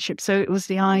of partnership. So it was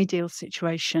the ideal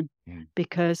situation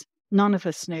because none of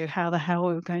us knew how the hell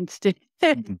we were going to do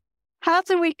it. How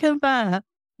do we convert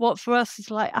what for us is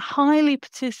like a highly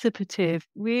participative,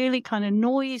 really kind of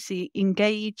noisy,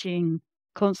 engaging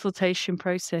consultation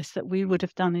process that we would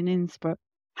have done in Innsbruck?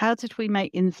 How did we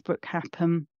make Innsbruck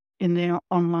happen in the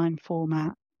online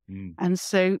format? And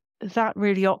so that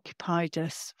really occupied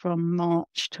us from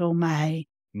March till May,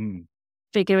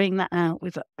 figuring that out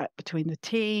between the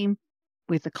team,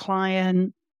 with the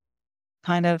client.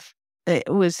 It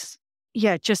was,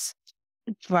 just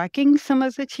dragging some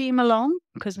of the team along,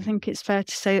 because I think it's fair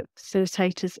to say that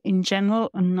facilitators in general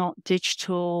are not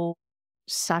digital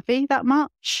savvy that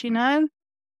much, and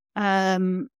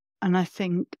I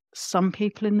think some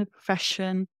people in the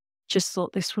profession just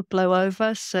thought this would blow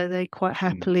over, so they quite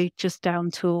happily just down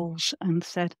tools and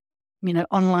said,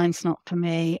 online's not for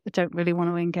me. I don't really want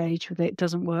to engage with it. It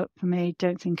doesn't work for me.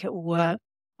 Don't think it will work.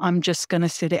 I'm just going to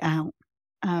sit it out.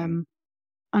 And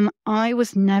I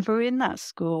was never in that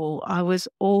school. I was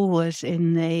always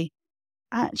in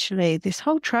this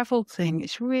whole travel thing.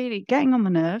 It's really getting on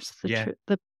my nerves. The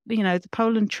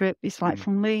Poland trip is like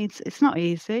from Leeds. It's not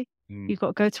easy. You've got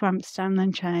to go to Amsterdam,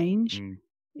 then change.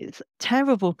 It's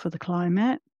terrible for the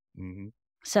climate.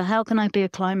 So how can I be a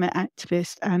climate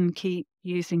activist and keep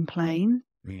using planes?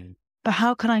 But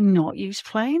how can I not use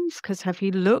planes? Because have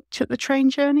you looked at the train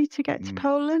journey to get to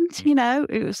Poland?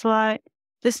 It was like,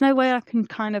 there's no way I can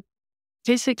kind of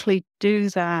physically do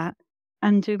that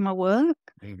and do my work.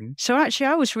 So actually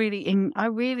I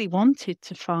really wanted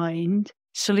to find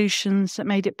solutions that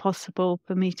made it possible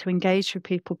for me to engage with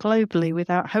people globally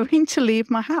without having to leave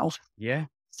my house.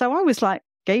 So I was like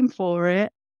game for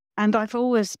it. And I've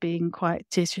always been quite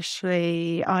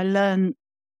digitally. I learned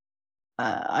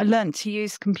to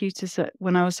use computers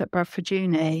when I was at Bradford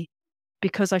Uni.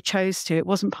 because I chose to. It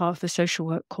wasn't part of the social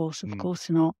work course, of course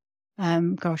not.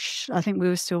 I think we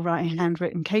were still writing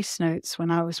handwritten case notes when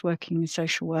I was working in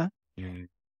social work.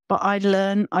 But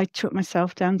I took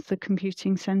myself down to the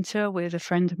computing centre with a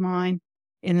friend of mine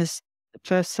in the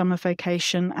first summer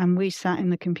vacation, and we sat in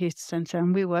the computer centre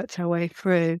and we worked our way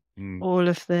through all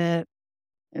of the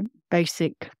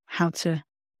basic how to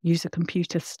use a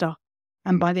computer stuff.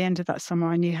 And by the end of that summer,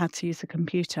 I knew how to use a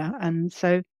computer. And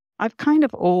so I've kind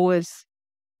of always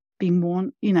been more,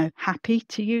 happy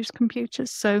to use computers.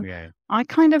 So I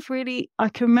kind of I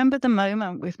can remember the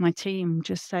moment with my team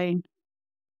just saying,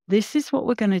 this is what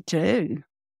we're going to do.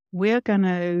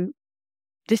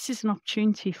 This is an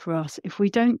opportunity for us. If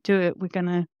we don't do it, we're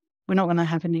not going to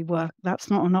have any work. That's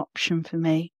not an option for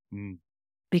me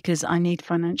because I need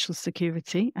financial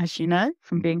security, as you know,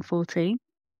 from being 14.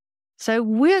 So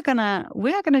we're gonna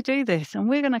do this, and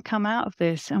we're gonna come out of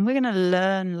this, and we're gonna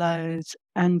learn loads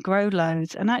and grow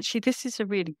loads. And actually, this is a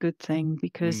really good thing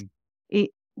because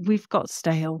we've got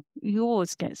stale. You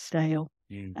always get stale,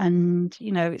 and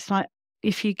it's like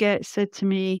if you get said to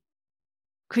me,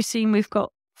 Christine, we've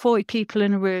got 40 people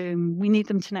in a room. We need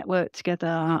them to network together.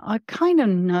 I kind of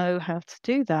know how to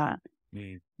do that.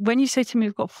 When you say to me,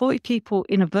 we've got 40 people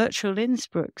in a virtual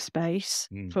Innsbruck space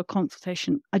for a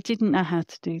consultation, I didn't know how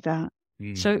to do that.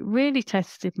 So it really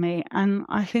tested me. And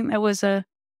I think there was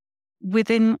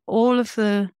within all of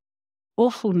the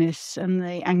awfulness and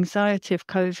the anxiety of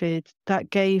COVID, that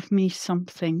gave me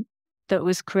something that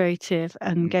was creative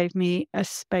and gave me a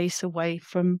space away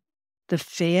from the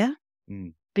fear.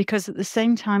 Because at the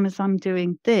same time as I'm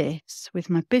doing this with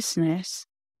my business,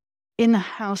 in the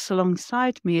house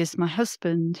alongside me is my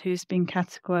husband, who's been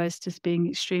categorized as being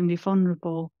extremely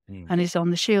vulnerable and is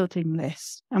on the shielding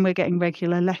list. And we're getting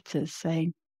regular letters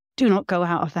saying, do not go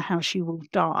out of the house, you will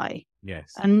die.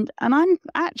 Yes. And I'm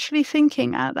actually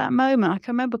thinking at that moment, I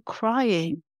can remember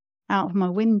crying out of my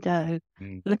window,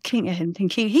 looking at him,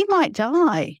 thinking he might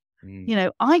die.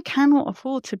 I cannot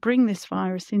afford to bring this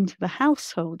virus into the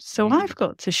household. So I've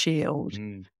got to shield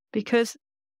because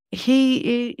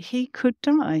he could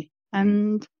die.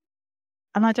 And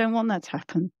I don't want that to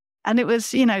happen. And it was,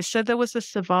 so there was a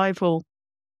survival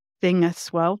thing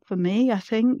as well for me, I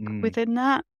think, within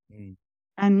that.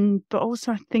 But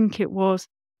also I think it was,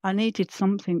 I needed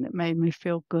something that made me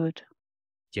feel good.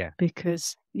 Yeah.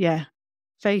 Because,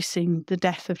 facing the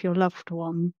death of your loved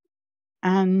one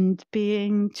and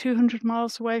being 200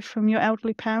 miles away from your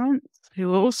elderly parents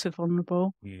who are also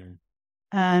vulnerable. It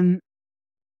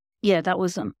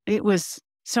was,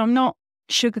 so I'm not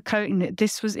sugarcoating it.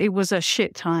 It was a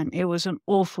shit time. It was an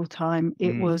awful time.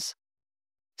 It was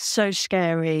so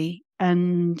scary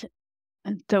and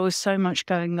there was so much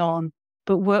going on.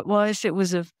 But work-wise, it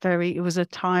was a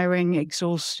tiring,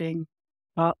 exhausting,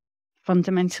 but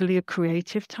fundamentally a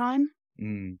creative time.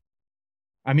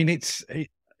 I mean, there's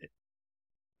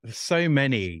so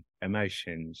many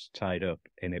emotions tied up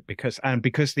in it because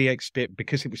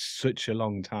it was such a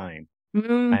long time.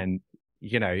 And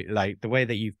like the way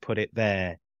that you've put it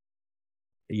there,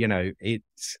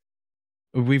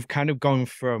 we've kind of gone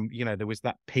from, there was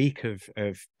that peak of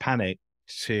panic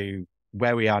to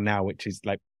where we are now, which is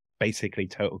like basically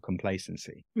total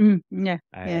complacency. Yeah.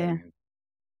 I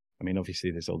mean, obviously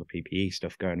there's all the PPE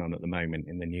stuff going on at the moment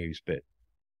in the news, but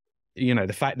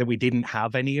the fact that we didn't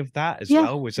have any of that as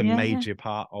well was a major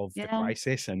part of the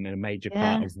crisis and a major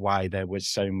part of why there was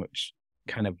so much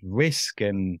kind of risk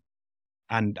and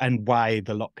why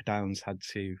the lockdowns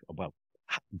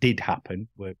did happen.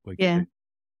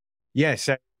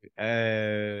 So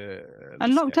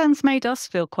and lockdowns made us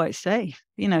feel quite safe.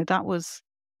 That was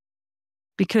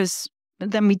because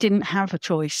then we didn't have a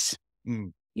choice.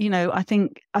 I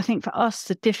think for us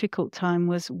the difficult time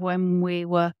was when we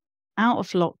were out of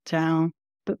lockdown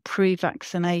but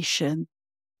pre-vaccination,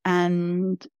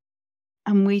 and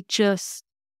we just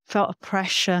felt a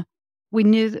pressure. We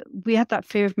knew that we had that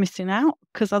fear of missing out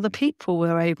because other people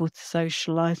were able to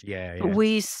socialize. But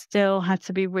we still had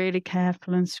to be really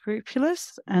careful and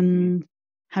scrupulous and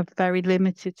have very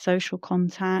limited social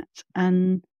contact.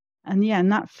 And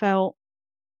that felt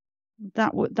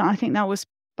I think that was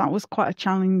quite a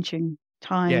challenging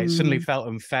time. Yeah, it suddenly felt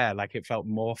unfair. Like it felt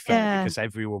more fair because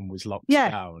everyone was locked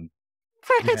down.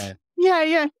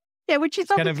 Yeah, which is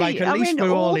kind of like at least we're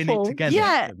all in it together.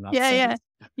 Yeah,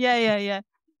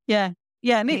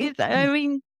 and it is. I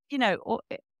mean,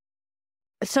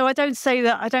 so I don't say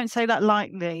that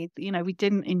lightly. We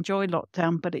didn't enjoy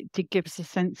lockdown, but it did give us a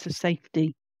sense of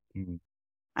safety,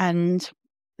 and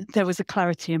there was a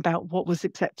clarity about what was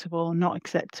acceptable and not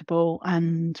acceptable,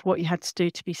 and what you had to do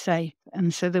to be safe.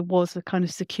 And so there was a kind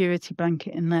of security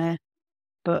blanket in there.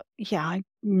 But yeah, I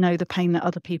know the pain that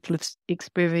other people have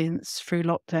experienced through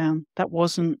lockdown. That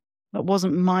wasn't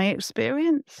my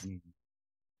experience,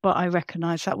 but I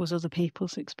recognise that was other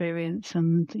people's experience.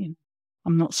 And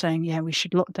I'm not saying we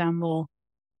should lock down more.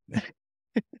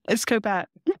 Let's go back.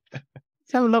 Let's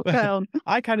have a lockdown.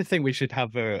 I kind of think we should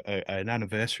have an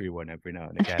anniversary one every now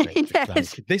and again. Yes.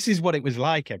 Like, this is what it was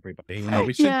like, everybody.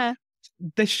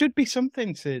 There should be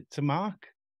something to mark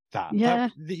that. Yeah.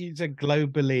 It's a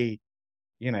globally,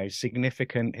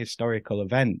 significant historical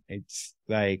event. It's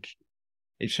like,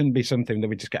 it shouldn't be something that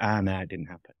we just go, no, it didn't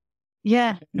happen.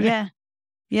 Yeah. Do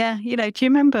you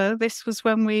remember this was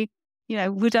when we,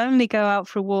 would only go out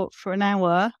for a walk for an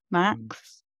hour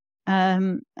max.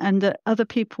 And other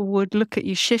people would look at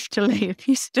you shiftily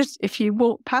if you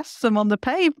walked past them on the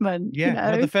pavement.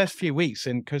 Yeah, well, the first few weeks,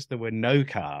 and because there were no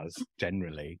cars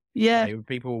generally,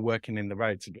 people were working in the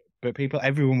roads, but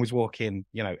everyone was walking,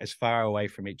 as far away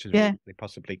from each other as they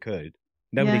possibly could.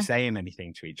 Nobody saying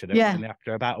anything to each other. Yeah. And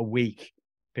after about a week,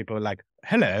 people were like,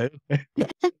 "Hello,"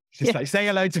 just like say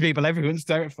hello to people. Everyone's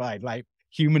terrified, like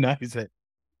humanize it.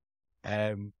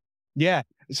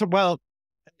 So well.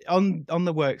 On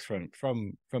the work front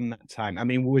from that time, I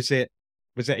mean, was it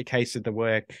a case of the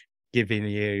work giving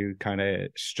you kind of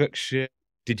structure?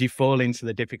 Did you fall into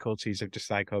the difficulties of just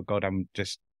like, oh God, I'm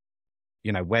just,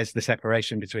 where's the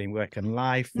separation between work and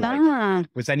life? Like,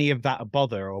 was any of that a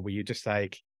bother, or were you just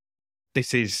like,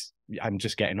 I'm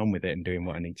just getting on with it and doing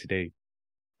what I need to do?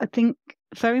 I think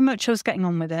very much I was getting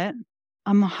on with it.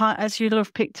 As you'll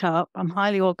have picked up, I'm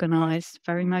highly organised,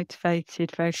 very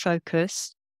motivated, very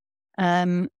focused.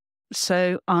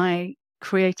 So I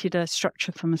created a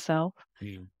structure for myself.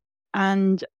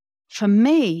 And for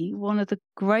me, one of the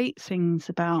great things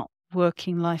about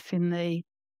working life in the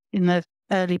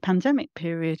early pandemic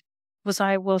period was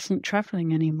I wasn't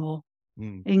traveling anymore.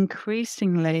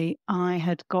 Increasingly, I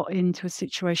had got into a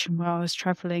situation where I was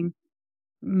traveling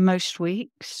most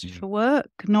weeks for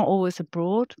work, not always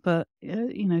abroad, but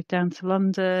down to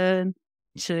London,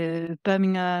 to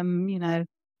Birmingham,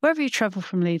 wherever you travel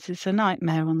from Leeds, it's a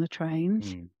nightmare on the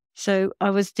trains. So I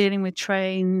was dealing with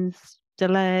trains,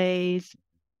 delays,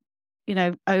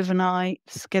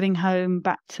 overnights, getting home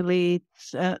back to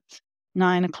Leeds at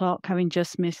 9 o'clock, having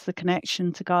just missed the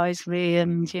connection to Guiseley,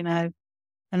 and,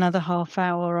 another half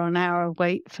hour or an hour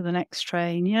wait for the next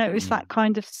train. It was that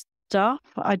kind of stuff.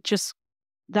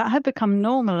 That had become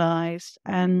normalised.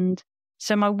 And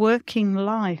so my working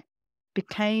life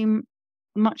became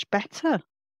much better.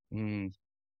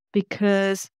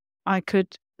 Because I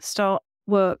could start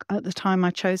work at the time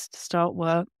I chose to start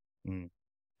work,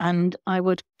 and I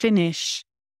would finish.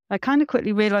 I kind of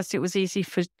quickly realised it was easy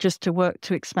for just to work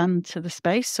to expand to the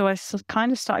space. So I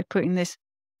kind of started putting this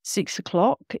 6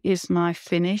 o'clock is my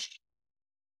finish,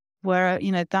 where,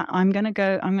 that I'm going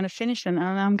to finish and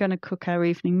I'm going to cook our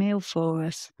evening meal for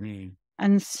us.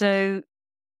 And so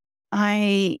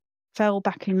I fell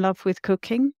back in love with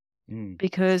cooking.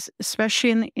 Because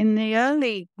especially in the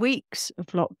early weeks of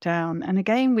lockdown, and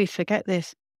again we forget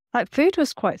this, like food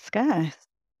was quite scarce.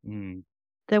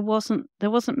 There wasn't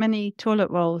many toilet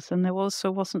rolls, and there also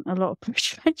wasn't a lot of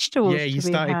fresh vegetables. Yeah, you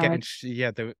started getting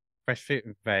the fresh fruit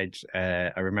and veg.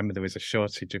 I remember there was a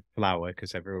shortage of flour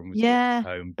because everyone was at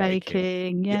home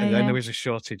baking. Then there was a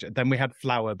shortage. Then we had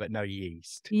flour but no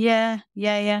yeast. Yeah,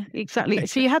 exactly.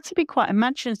 So you had to be quite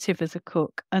imaginative as a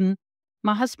cook. And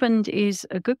my husband is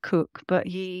a good cook, but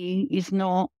he is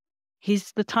not.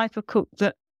 He's the type of cook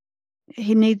that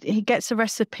he gets a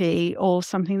recipe or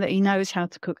something that he knows how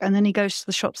to cook, and then he goes to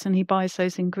the shops and he buys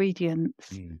those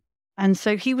ingredients. And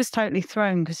so he was totally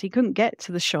thrown because he couldn't get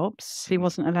to the shops. He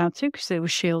wasn't allowed to because they were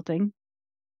shielding.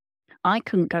 I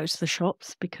couldn't go to the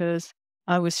shops because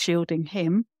I was shielding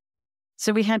him.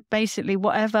 So we had basically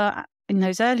whatever in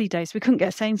those early days. We couldn't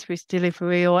get Sainsbury's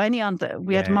delivery or any other.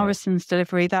 We had Morrison's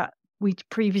delivery that we'd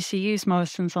previously used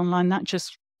Morrison's online. That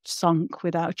just sunk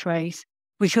without a trace.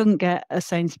 We couldn't get a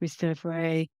Sainsbury's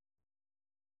delivery.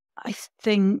 I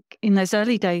think in those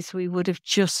early days, we would have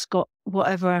just got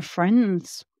whatever our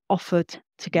friends offered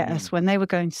to get us when they were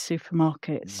going to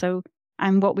supermarkets. So,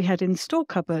 and what we had in store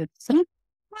cupboards.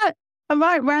 A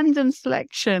right random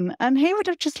selection. And he would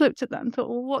have just looked at that and thought,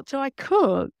 well, what do I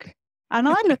cook? And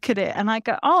I look at it and I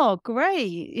go, oh,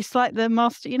 great. It's like the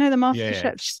Master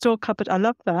Chef store cupboard. I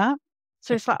love that.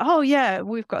 So it's like, oh, yeah,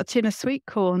 we've got a tin of sweet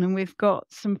corn and we've got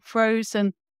some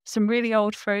really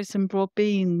old frozen broad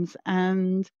beans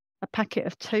and a packet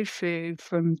of tofu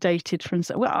dated from.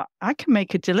 Well, I can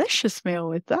make a delicious meal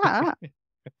with that.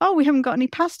 Oh, we haven't got any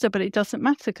pasta, but it doesn't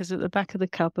matter because at the back of the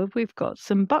cupboard, we've got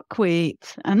some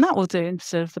buckwheat and that will do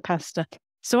instead of the pasta.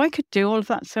 So I could do all of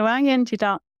that. So I ended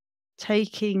up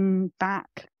taking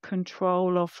back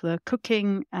control of the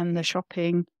cooking and the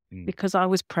shopping because I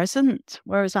was present,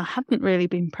 whereas I hadn't really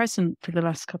been present for the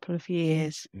last couple of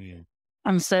years.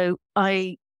 And so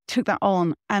I took that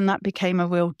on, and that became a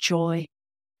real joy.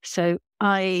 So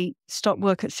I stopped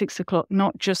work at 6 o'clock,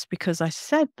 not just because I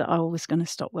said that I was going to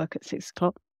stop work at 6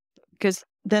 o'clock, because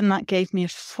then that gave me a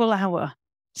full hour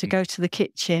to go to the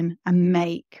kitchen and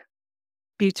make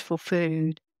beautiful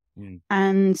food.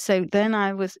 And so then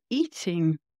I was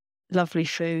eating lovely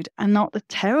food and not the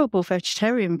terrible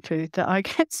vegetarian food that I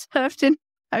get served in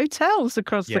hotels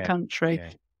across the country.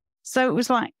 So it was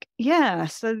like,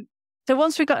 So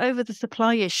once we got over the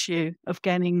supply issue of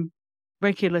getting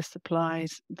regular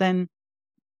supplies, then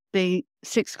the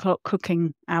 6 o'clock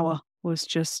cooking hour was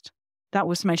that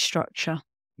was my structure.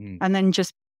 And then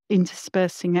just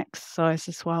interspersing exercise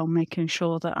as well, making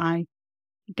sure that I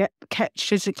kept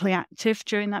physically active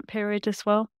during that period as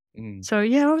well. So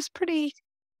I was pretty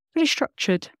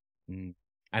structured. And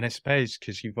I suppose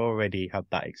because you've already had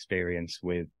that experience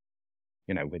with,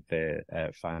 with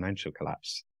the financial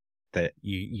collapse, that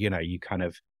you kind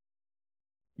of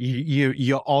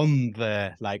you're on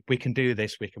the, like, we can do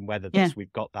this, we can weather this.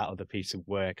 We've got that other piece of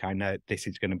work. I know this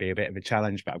is going to be a bit of a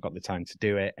challenge, but I've got the time to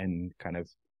do it, and kind of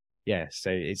So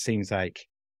it seems like,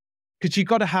 because you've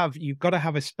got to have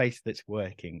a space that's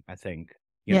working. I think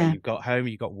you've got home,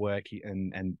 you've got work,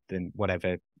 and then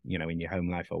whatever in your home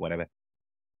life or whatever.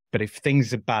 But if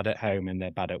things are bad at home and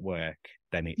they're bad at work,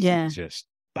 then it's just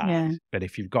bad. But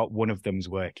if you've got one of them's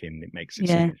working, it makes it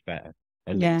so much better.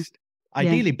 At least,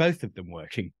 ideally, both of them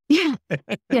working.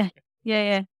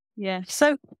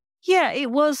 So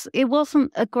it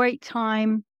wasn't a great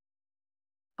time,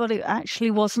 but it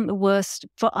actually wasn't the worst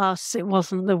for us. It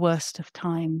wasn't the worst of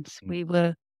times. We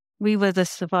were the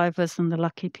survivors and the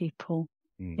lucky people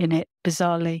in it,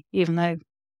 bizarrely, even though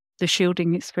the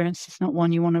shielding experience is not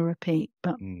one you want to repeat.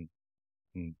 But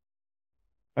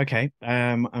okay,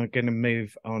 I'm going to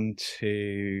move on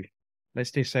to,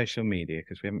 let's do social media,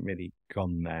 because we haven't really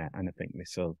gone there, and I think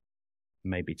this will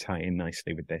maybe tie in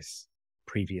nicely with this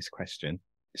previous question.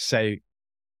 So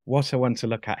what I want to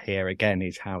look at here again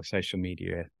is how social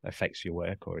media affects your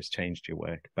work or has changed your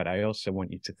work. But I also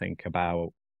want you to think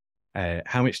about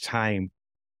how much time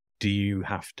do you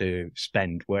have to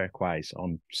spend work-wise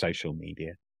on social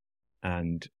media?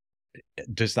 And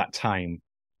does that time,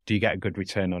 do you get a good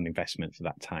return on investment for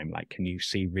that time? Like, can you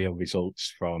see real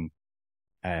results from,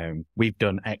 we've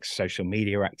done X social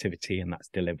media activity and that's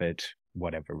delivered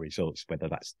whatever results, whether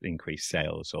that's increased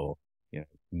sales or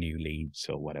new leads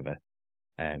or whatever.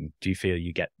 Do you feel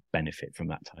you get benefit from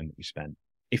that time that you spend?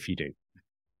 If you do.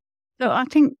 So I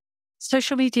think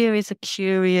social media is a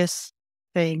curious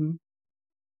thing.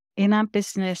 In our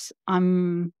business,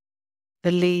 I'm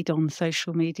the lead on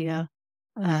social media.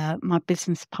 My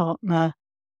business partner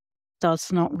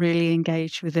does not really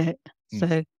engage with it.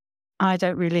 So I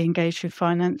don't really engage with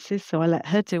finances. So I let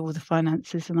her deal with the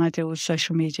finances and I deal with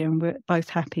social media, and we're both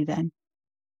happy then.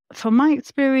 From my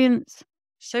experience,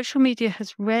 social media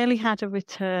has rarely had a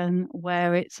return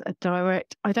where it's a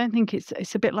direct. I don't think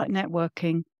it's a bit like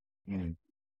networking.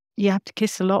 You have to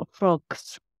kiss a lot of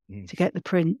frogs to get the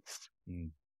prince.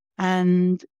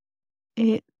 And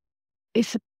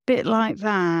it's a bit like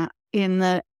that, in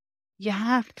that you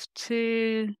have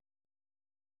to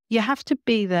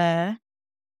be there.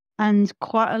 And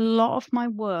quite a lot of my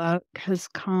work has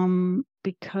come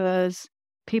because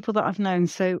people that I've known.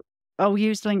 So I'll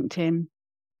use LinkedIn.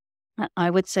 I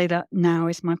would say that now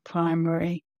is my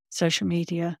primary social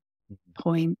media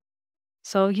point.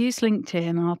 So I'll use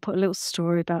LinkedIn, I'll put a little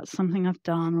story about something I've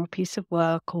done or a piece of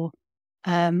work, or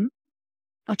I'll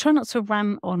try not to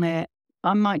rant on it.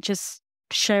 I might just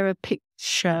share a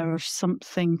picture of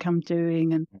something I'm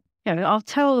doing, and I'll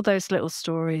tell those little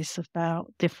stories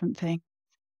about different things.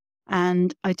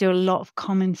 And I do a lot of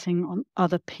commenting on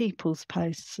other people's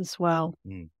posts as well,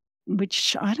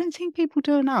 which I don't think people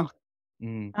do enough.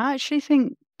 I actually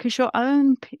think, because your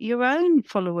own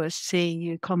followers see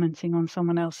you commenting on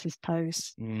someone else's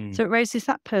post, so it raises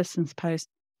that person's post.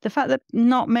 The fact that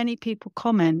not many people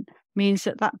comment means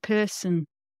that that person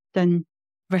then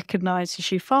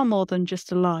recognizes you far more than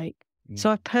just a like. So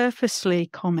I purposely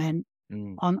comment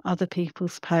on other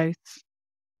people's posts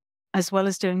as well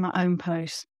as doing my own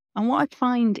posts. And what I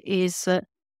find is that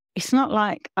it's not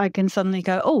like I can suddenly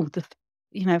go,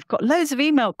 I've got loads of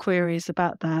email queries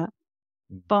about that.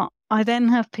 But I then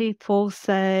have people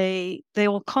say, they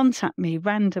will contact me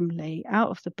randomly out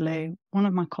of the blue, one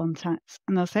of my contacts,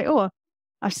 and they'll say,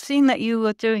 I've seen that you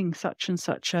were doing such and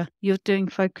you're doing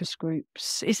focus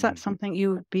groups. Is that something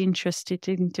you would be interested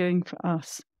in doing for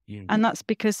us? And that's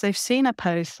because they've seen a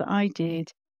post that I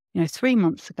did, 3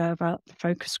 months ago about the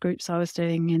focus groups I was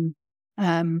doing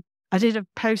I did a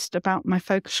post about my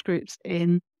focus groups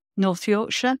in North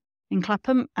Yorkshire, in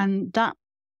Clapham, and that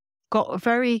got a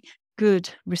very good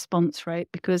response rate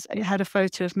because it had a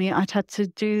photo of me. I'd had to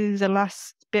do the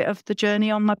last bit of the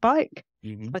journey on my bike.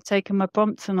 I'd taken my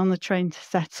Brompton on the train to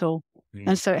Settle.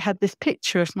 And so it had this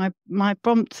picture of my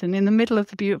Brompton in the middle of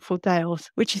the beautiful Dales,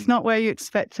 which is not where you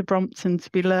expect a Brompton to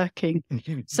be lurking.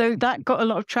 So that got a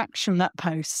lot of traction, that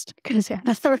post, because it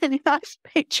has a really nice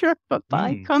picture of a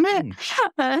bike on it.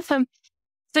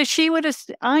 So she would have,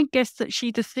 I guess that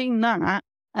she'd have seen that.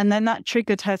 And then that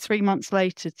triggered her 3 months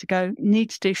later to go,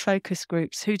 need to do focus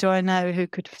groups. Who do I know who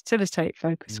could facilitate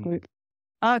focus group?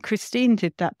 Oh, Christine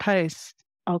did that post.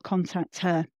 I'll contact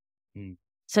her.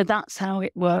 So that's how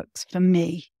it works for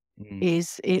me,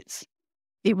 is it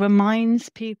reminds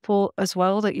people as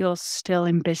well that you're still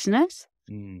in business,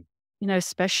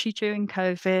 especially during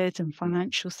COVID and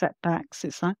financial setbacks.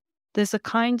 It's like, there's a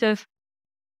kind of,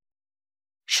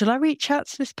 should I reach out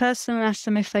to this person and ask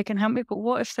them if they can help me? But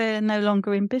what if they're no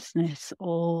longer in business,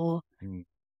 or,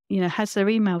 has their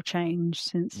email changed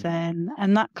since then,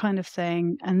 and that kind of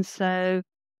thing. And so,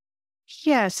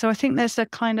 so I think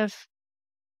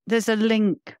there's a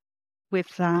link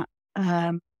with that.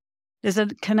 There's a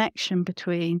connection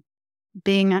between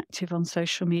being active on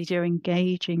social media,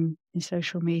 engaging in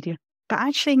social media, but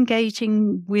actually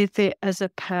engaging with it as a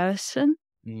person.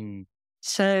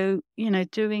 So,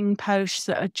 doing posts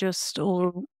that are just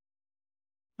all,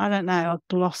 I don't know, are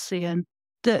glossy. And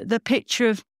the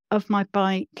picture of my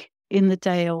bike in the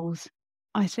Dales,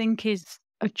 I think is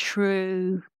a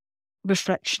true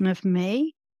reflection of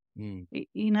me. It's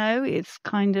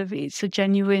a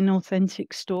genuine,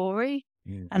 authentic story.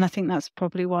 And I think that's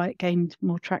probably why it gained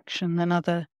more traction than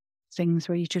other things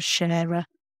where you just share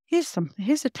here's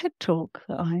a TED talk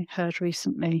that I heard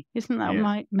recently. Isn't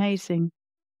that amazing?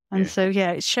 And so,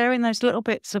 it's sharing those little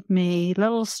bits of me,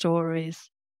 little stories.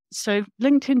 So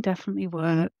LinkedIn definitely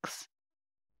works.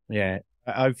 Yeah.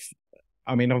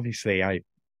 Obviously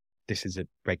this is a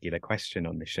regular question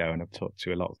on the show, and I've talked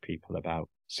to a lot of people about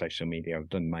social media. I've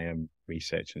done my own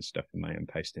research and stuff and my own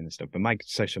posting and stuff, but my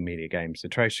social media game's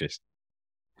atrocious.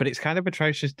 But it's kind of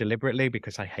atrocious deliberately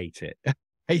because I hate it. I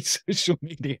hate social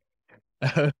media.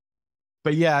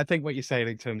 But yeah, I think what you're saying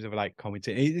in terms of like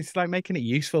commenting, it's like making it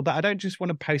useful, but I don't just want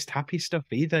to post happy stuff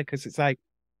either, because it's like,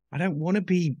 I don't want to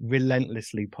be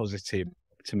relentlessly positive,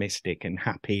 optimistic and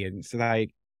happy. And it's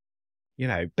like,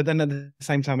 but then at the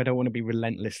same time, I don't want to be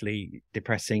relentlessly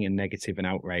depressing and negative and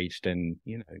outraged. And,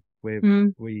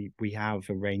 we have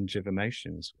a range of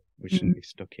emotions. We shouldn't be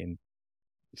stuck in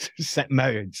set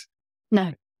modes.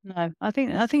 No, I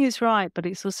think it's right, but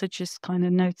it's also just kind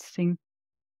of noticing.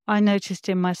 I noticed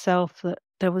in myself that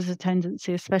there was a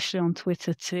tendency, especially on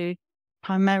Twitter, to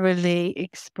primarily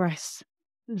express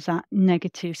that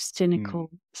negative,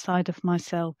 cynical side of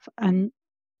myself. And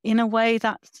in a way,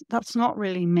 that's not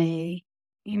really me.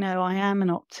 I am an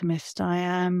optimist.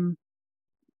 I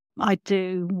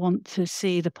do want to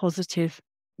see the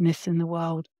positiveness in the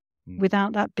world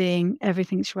without that being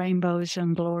everything's rainbows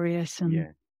and glorious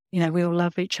and, we all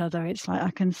love each other. It's like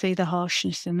I can see the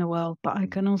harshness in the world, but I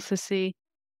can also see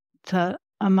that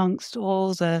amongst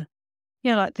all the,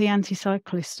 like the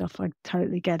anti-cyclist stuff, I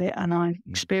totally get it and I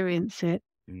experience it.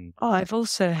 I've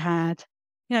also had,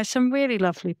 some really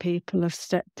lovely people have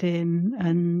stepped in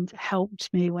and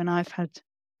helped me when I've had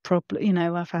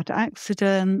I've had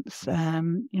accidents.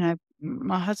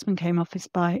 My husband came off his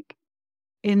bike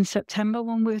in September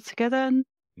when we were together,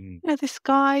 and this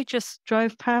guy just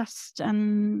drove past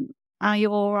and, are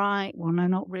you all right? Well, no,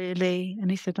 not really. And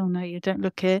he said, oh no, you don't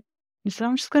look it. He said,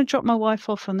 I'm just going to drop my wife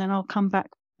off and then I'll come back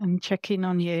and check in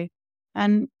on you.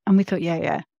 And we thought,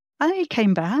 yeah. And he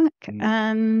came back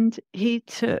and he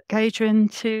took Adrian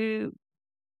to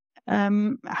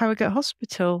Harrogate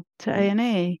Hospital, to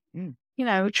A&E,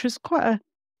 which was quite a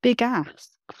big ask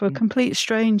for a complete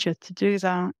stranger to do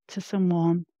that to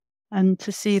someone and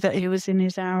to see that he was in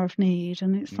his hour of need.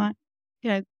 And it's like,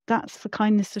 that's the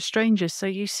kindness of strangers. So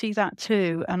you see that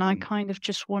too. And I kind of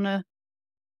just want to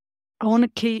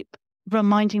keep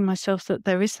reminding myself that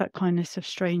there is that kindness of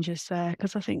strangers there,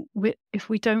 because I think if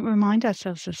we don't remind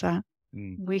ourselves of that,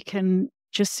 we can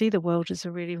just see the world as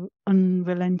a really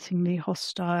unrelentingly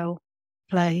hostile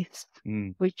place,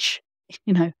 which,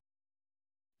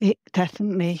 it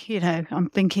definitely, I'm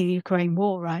thinking Ukraine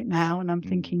war right now, and I'm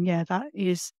thinking,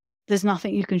 there's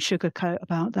nothing you can sugarcoat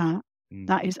about that.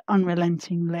 That is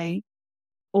unrelentingly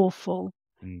awful,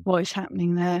 what is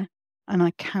happening there. And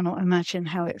I cannot imagine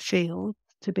how it feels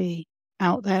to be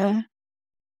out there.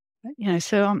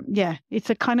 So yeah, it's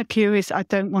a kind of curious. I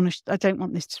don't want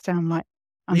this to sound like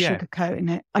I'm sugarcoating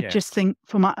it. I just think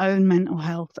for my own mental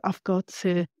health, I've got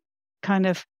to kind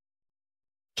of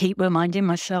keep reminding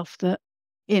myself that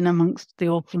in amongst the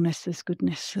awfulness, there's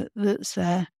goodness that's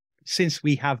there. Since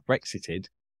we have Brexited,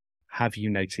 have you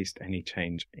noticed any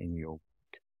change in your work?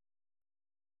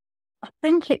 I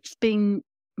think it's been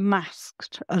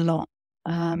masked a lot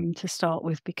to start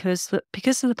with because of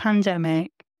the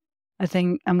pandemic, I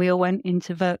think, and we all went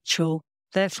into virtual.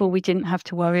 Therefore, we didn't have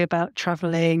to worry about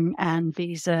travelling and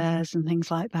visas and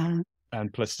things like that.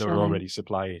 And plus, there were already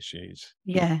supply issues.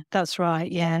 Yeah, that's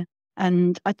right. Yeah.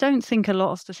 And I don't think a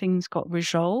lot of the things got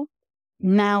resolved.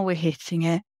 Now we're hitting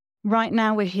it. Right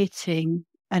now, we're hitting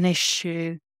an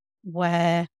issue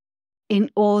where, in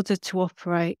order to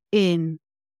operate in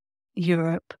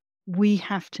Europe, we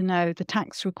have to know the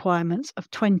tax requirements of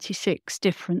 26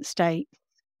 different states.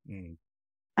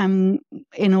 And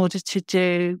in order to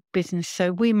do business,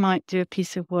 so we might do a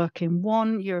piece of work in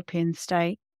one European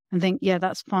state and think, yeah,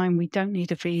 that's fine. We don't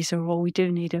need a visa, or we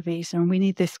do need a visa and we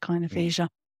need this kind of visa.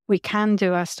 We can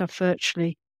do our stuff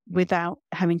virtually without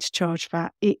having to charge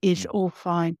that. It is all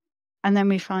fine. And then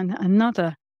we find that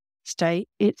another state,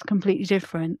 it's completely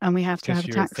different, and we have to have a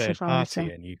tax third advisor.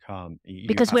 Party, and you can't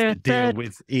because have we're to deal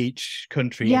with each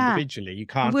country individually. You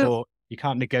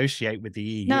can't negotiate with the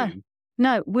EU.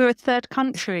 No, we're a third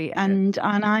country, and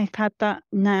I've had that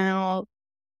now.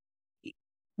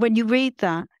 When you read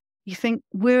that, you think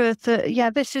we're a third. Yeah,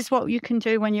 this is what you can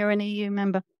do when you're an EU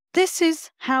member. This is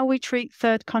how we treat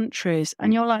third countries.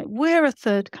 And you're like, we're a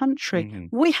third country.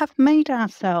 We have made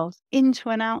ourselves into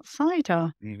an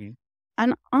outsider.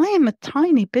 And I am a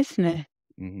tiny business.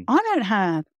 I don't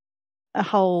have a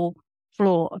whole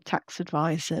floor of tax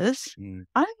advisors.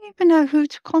 I don't even know who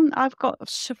to I've got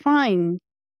to find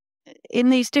in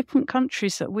these different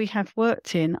countries that we have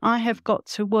worked in. I have got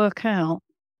to work out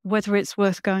whether it's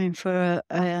worth going for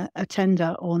a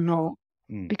tender or not.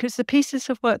 Because the pieces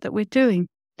of work that we're doing,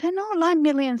 they're not like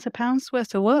millions of pounds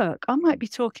worth of work. I might be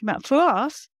talking about, for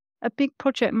us, a big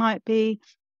project might be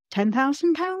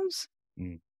 £10,000.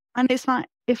 And it's like,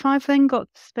 if I've then got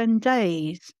to spend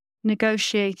days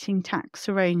negotiating tax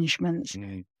arrangements,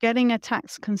 getting a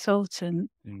tax consultant,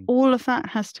 all of that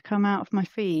has to come out of my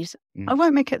fees. I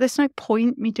won't make it, there's no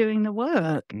point me doing the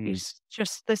work. It's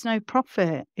just, there's no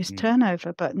profit. It's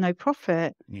turnover, but no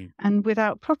profit. And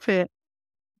without profit,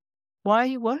 why are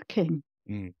you working?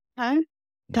 No,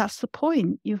 that's the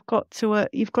point. You've got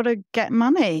to get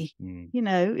money.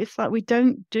 It's like we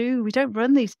don't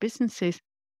run these businesses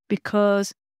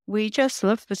because we just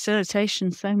love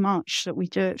facilitation so much that we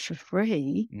do it for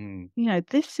free.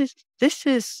 This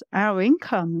is our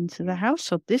income into the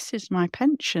household. This is my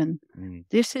pension.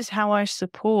 This is how I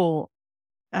support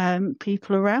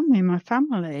people around me, my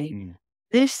family.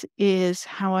 This is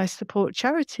how I support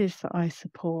charities that I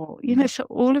support. So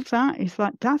all of that is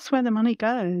like, that's where the money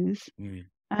goes.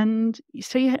 And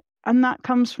so and that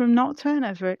comes from not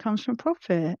turnover, it comes from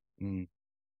profit.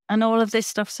 And all of this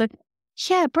stuff. So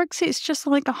yeah, Brexit is just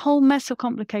like a whole mess of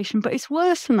complication, but it's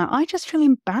worse than that. I just feel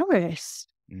embarrassed.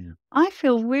 I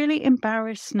feel really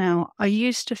embarrassed now. I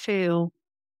used to feel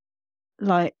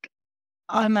like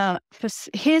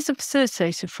here's a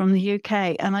facilitator from the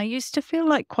UK, and I used to feel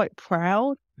like quite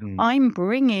proud. I'm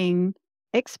bringing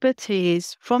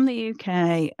expertise from the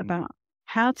UK about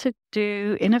how to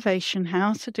do innovation,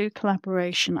 how to do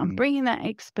collaboration. I'm bringing that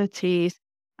expertise,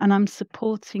 and I'm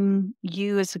supporting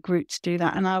you as a group to do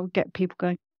that. And I would get people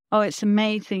going, oh, it's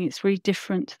amazing. It's really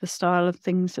different to the style of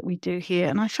things that we do here.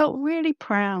 And I felt really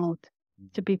proud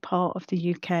to be part of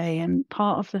the UK and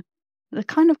part of the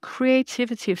kind of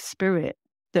creativity of spirit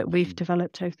that we've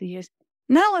developed over the years.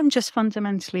 Now I'm just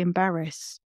fundamentally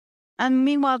embarrassed. And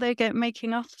meanwhile, they're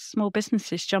making us small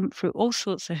businesses jump through all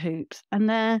sorts of hoops. And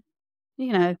they're,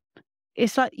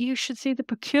 it's like you should see the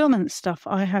procurement stuff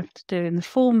I have to do and the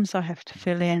forms I have to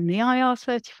fill in, the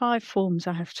IR35 forms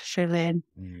I have to fill in,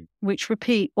 which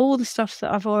repeat all the stuff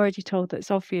that I've already told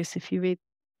that's obvious if you read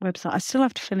the website. I still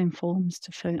have to fill in forms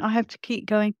to fill in. I have to keep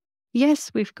going,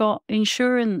 yes, we've got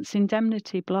insurance,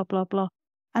 indemnity, blah, blah, blah.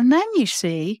 And then you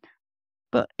see,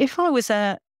 but if I was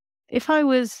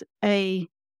a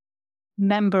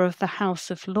member of the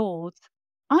House of Lords,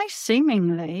 I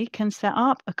seemingly can set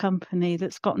up a company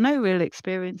that's got no real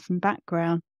experience and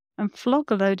background and flog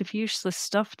a load of useless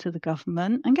stuff to the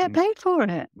government and get paid for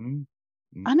it. And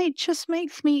it just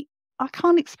makes me, I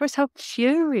can't express how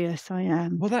furious I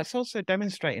am. Well, that's also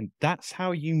demonstrating that's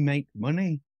how you make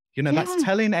money. That's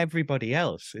telling everybody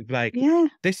else. It's like,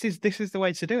 this is the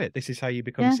way to do it. This is how you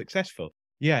become successful.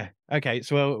 Yeah. Okay.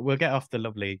 So we'll get off the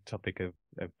lovely topic of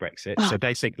of Brexit. So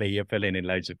basically you're filling in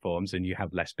loads of forms and you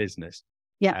have less business.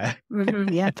 Yeah.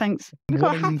 Yeah, thanks. We've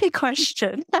got a happy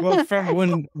question. Well,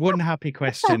 from one happy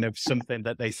question of something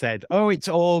that they said, oh, it's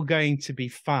all going to be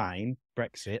fine,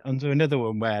 Brexit, onto another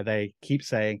one where they keep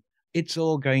saying, it's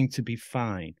all going to be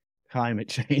fine, climate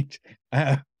change.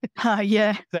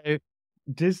 Yeah. So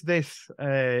does this,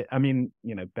 I mean,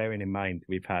 bearing in mind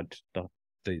we've had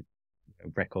the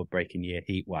record-breaking year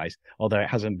heat-wise, although it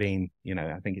hasn't been,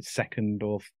 I think it's second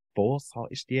or fourth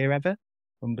hottest year ever,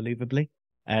 unbelievably.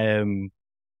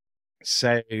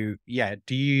 So, yeah,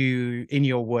 in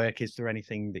your work, is there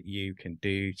anything that you can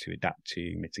do to adapt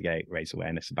to mitigate, raise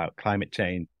awareness about climate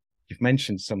change? You've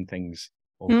mentioned some things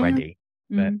already,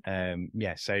 but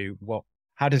so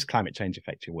how does climate change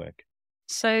affect your work?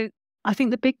 So I think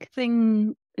the big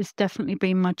thing has definitely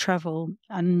been my travel,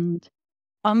 and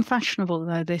unfashionable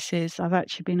though this is, I've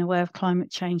actually been aware of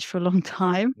climate change for a long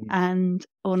time, and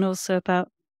also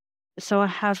so I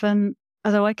haven't,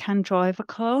 although I can drive a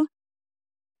car,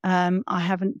 I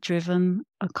haven't driven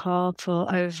a car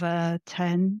for over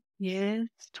 10 years,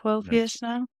 12 years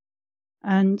now.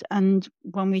 And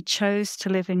when we chose to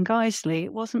live in Guiseley,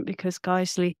 it wasn't because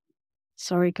Guiseley,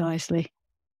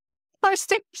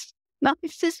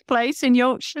 nicest place in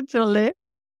Yorkshire to live.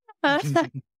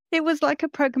 It was like a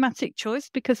pragmatic choice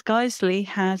because Guiseley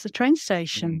has a train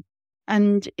station.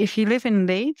 And if you live in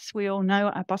Leeds, we all know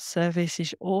our bus service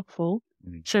is awful.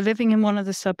 So living in one of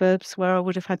the suburbs where I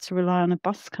would have had to rely on a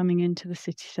bus coming into the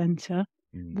city centre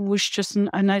was just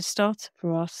a no-starter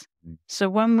for us. So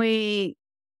when we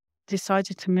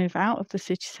decided to move out of the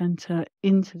city centre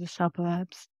into the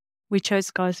suburbs, we chose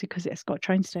Guiseley because it's got a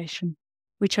train station.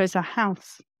 We chose our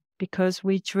house because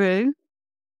we drew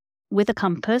with a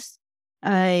compass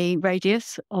a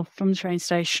radius from the train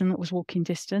station that was walking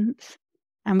distance.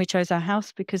 And we chose our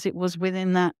house because it was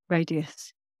within that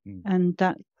radius. And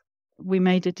that we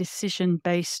made a decision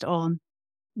based on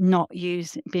not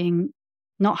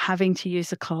having to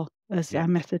use a car as our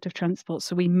method of transport.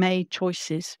 So we made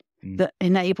choices that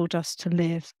enabled us to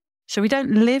live. So we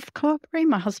don't live car free.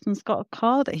 My husband's got a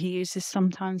car that he uses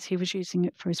sometimes. He was using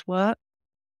it for his work.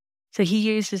 So he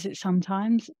uses it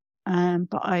sometimes,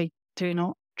 but I do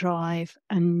not drive.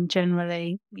 And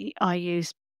generally I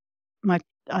use my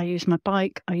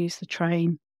bike, I use the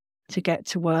train to get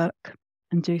to work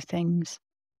and do things.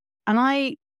 And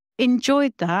I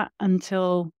enjoyed that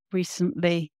until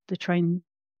recently the train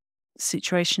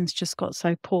situation's just got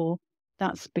so poor.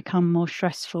 That's become more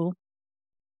stressful.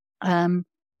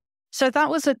 So that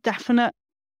was a definite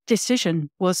decision,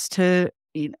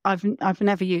 I've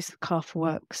never used the car for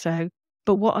work.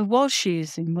 But what I was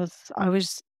using I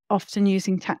was often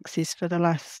using taxis for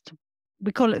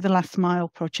we call it the last mile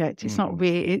project. It's not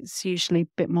really, it's usually a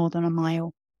bit more than a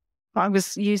mile. But I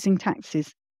was using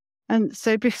taxis. And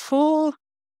so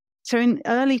in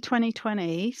early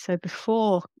 2020, so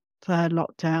before the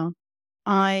lockdown,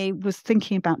 I was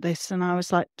thinking about this and I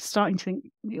was like starting to think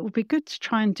it would be good to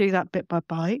try and do that bit by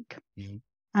bike.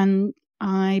 And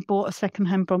I bought a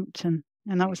secondhand Brompton,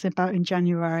 and that was about in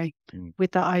January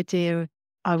with that idea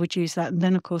I would use that. And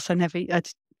then of course and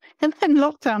then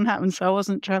lockdown happened, so I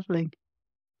wasn't traveling.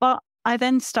 But I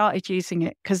then started using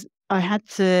it because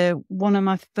one of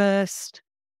my first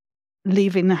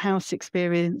leaving the house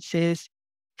experiences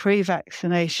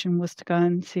pre-vaccination was to go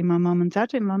and see my mum and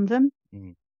dad in London.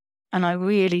 And I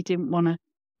really didn't want to,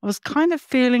 I was kind of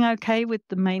feeling okay with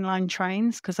the mainline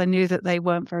trains because I knew that they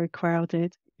weren't very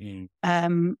crowded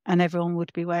and everyone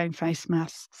would be wearing face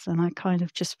masks. And I kind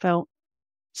of just felt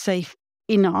safe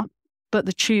enough, but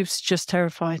the tubes just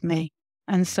terrified me.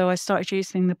 And so I started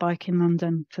using the bike in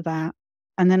London for that.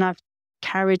 And then I've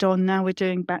carried on. Now we're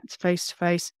doing back to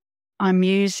face. I'm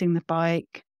using the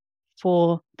bike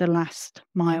for the last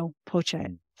mile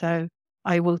project. So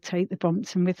I will take the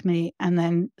Brompton with me and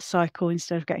then cycle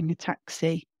instead of getting a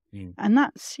taxi. And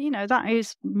that's, that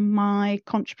is my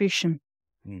contribution.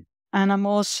 And I'm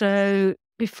also,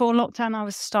 before lockdown, I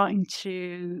was starting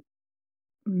to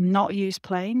not use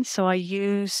planes. So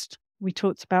we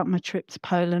talked about my trip to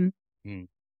Poland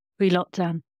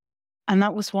pre-lockdown. And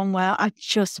that was one where I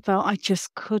just felt I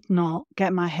just could not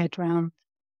get my head round,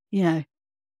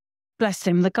 bless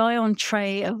him, the guy on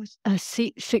tray,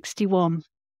 seat 61.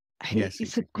 Yes,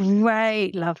 It's a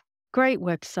great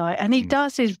website. And he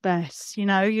does his best.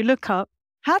 You look up,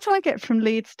 how do I get from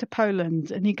Leeds to Poland?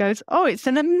 And he goes, oh, it's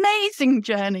an amazing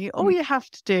journey. All you have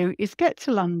to do is get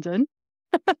to London.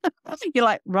 You're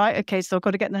like, right, okay, so I've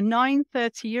got to get the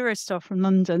 9:30 Eurostar from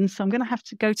London. So I'm going to have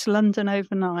to go to London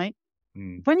overnight.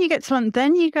 When you get to London,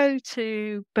 then you go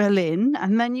to Berlin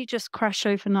and then you just crash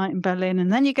overnight in Berlin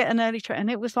and then you get an early train. And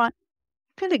it was like,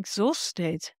 feel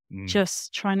exhausted Mm.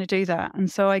 just trying to do that.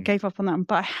 And so I gave up on that.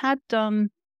 But I had done,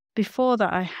 before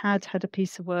that, I had a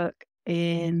piece of work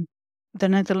in the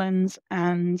Netherlands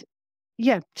and,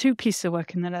 2 pieces of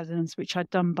work in the Netherlands, which I'd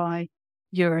done by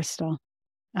Eurostar.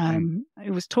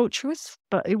 It was torturous,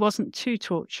 but it wasn't too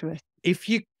torturous. If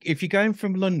you're going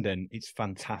from London, it's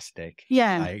fantastic.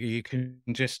 Yeah. You can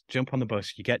just jump on the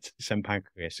bus, you get to St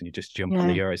Pancras, and you just jump on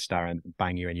Yeah. the Eurostar and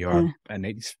bang, you're in Europe. And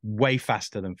it's way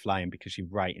faster than flying because you're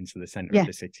right into the centre of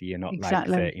the city. You're not like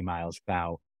 30 miles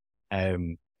out.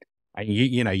 And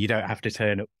you don't have to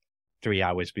turn up 3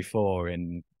 hours before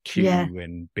and queue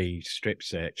and be strip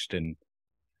searched and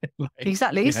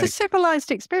exactly. It's a civilized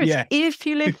experience if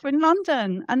you live in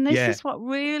London. And this is what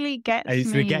really gets me.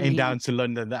 It's the getting down to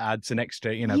London that adds an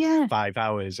extra, 5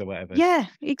 hours or whatever. Yeah,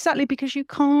 exactly. Because you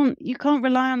can't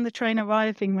rely on the train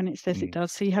arriving when it says it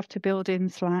does. So you have to build in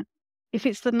slack. If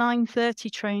it's the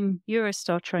 9:30 train,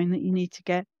 Eurostar train that you need to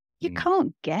get, you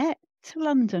can't get to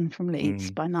London from Leeds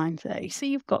by 9:30. So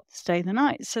you've got to stay the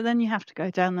night. So then you have to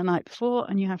go down the night before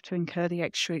and you have to incur the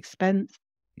extra expense.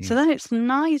 So then it's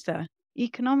neither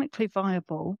economically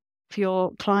viable for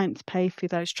your client to pay for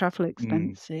those travel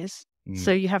expenses.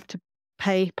 So you have to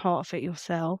pay part of it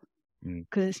yourself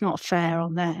because it's not fair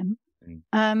on them.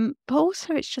 But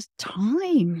also it's just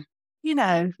time.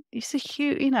 It's a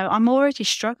huge, I'm already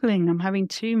struggling. I'm having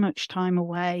too much time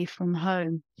away from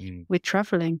home with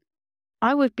traveling.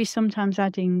 I would be sometimes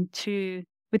adding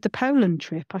with the Poland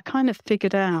trip, I kind of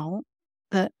figured out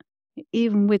that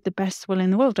even with the best will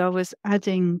in the world, I was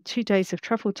adding 2 days of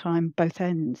travel time, both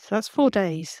ends. That's 4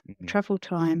 days travel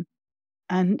time.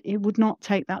 And it would not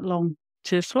take that long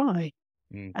to fly.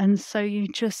 And so you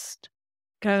just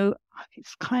go,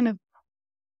 it's gutting.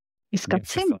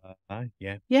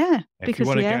 Yeah. Because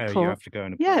the airport, you have to go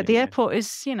on a plane, the airport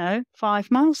is,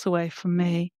 5 miles away from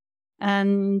me.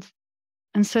 And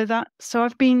so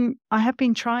I have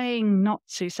been trying not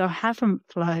to. So I haven't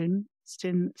flown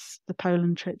since the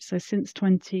Poland trip. So since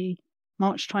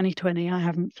March 2020, I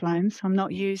haven't flown. So I'm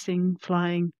not using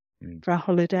flying for our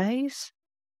holidays.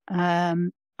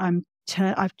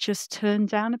 I've just turned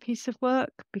down a piece of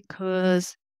work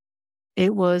because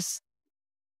it was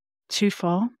too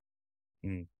far.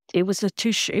 It was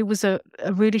a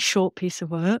really short piece of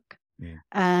work,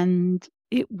 and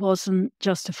it wasn't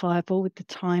justifiable with the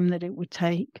time that it would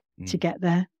take to get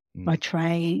there by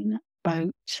train,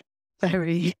 boat,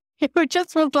 ferry.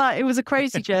 It was a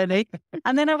crazy journey.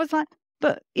 And then I was like,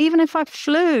 but even if I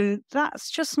flew,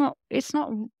 that's just it's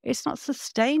not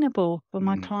sustainable for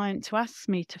my client to ask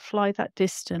me to fly that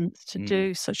distance to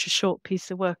do such a short piece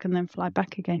of work and then fly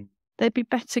back again. They'd be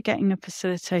better getting a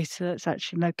facilitator that's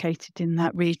actually located in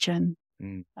that region.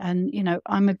 And,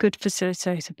 I'm a good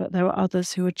facilitator, but there are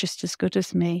others who are just as good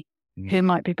as me who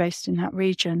might be based in that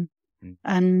region.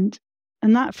 And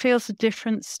that feels a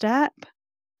different step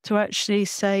to actually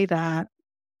say that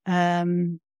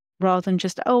rather than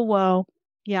just,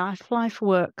 I fly for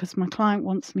work because my client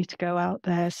wants me to go out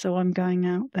there, so I'm going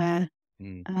out there.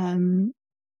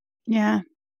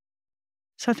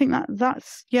 So I think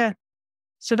that's.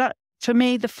 So that, for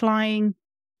me, the flying,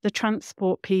 the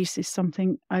transport piece is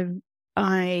something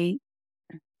I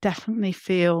definitely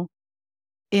feel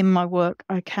in my work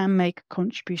I can make a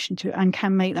contribution to and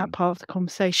can make that part of the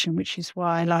conversation, which is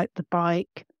why I like the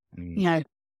bike.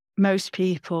 Most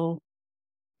people,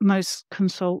 most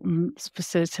consultants,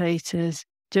 facilitators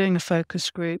doing a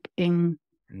focus group in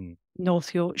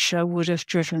North Yorkshire would have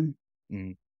driven.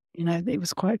 It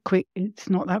was quite quick. It's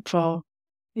not that far.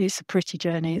 It's a pretty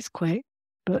journey. It's quick.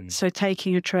 But so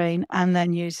taking a train and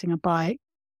then using a bike,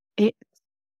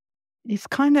 it's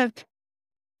kind of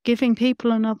giving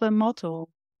people another model.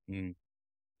 And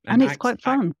it's quite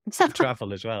fun.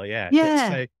 Travel as well, yeah.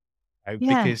 Yeah.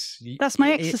 Because that's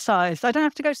my exercise. I don't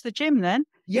have to go to the gym then.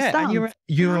 And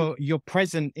you're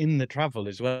present in the travel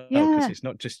as well, because it's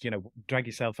not just drag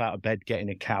yourself out of bed, get in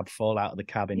a cab, fall out of the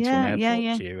cab into an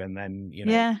airport queue, and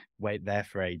then wait there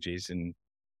for ages and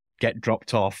get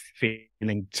dropped off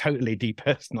feeling totally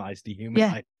depersonalized,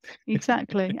 dehumanized.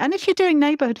 Exactly. And if you're doing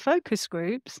neighborhood focus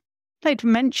groups, they'd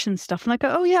mention stuff and I go,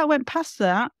 I went past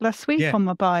that last week on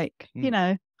my bike.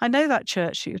 I know that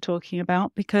church that you're talking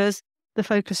about because the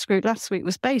focus group last week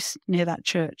was based near that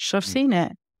church. So I've seen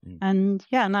it. And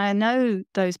and I know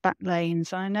those back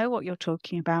lanes. I know what you're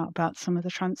talking about some of the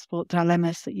transport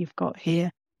dilemmas that you've got here.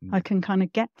 I can kind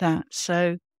of get that.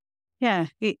 So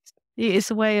it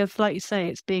is a way of, like you say,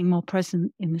 it's being more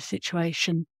present in the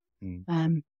situation.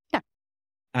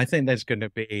 I think there's going to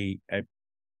be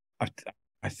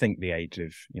I think the age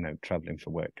of, traveling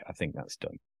for work, I think that's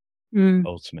done.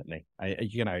 Ultimately,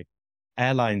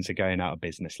 airlines are going out of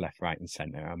business left, right, and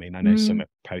centre. I mean, I know some are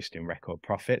posting record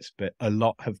profits, but a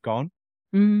lot have gone.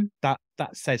 That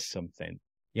says something.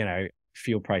 You know,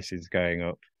 fuel prices going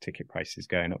up, ticket prices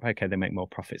going up. Okay, they make more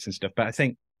profits and stuff. But I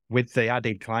think with the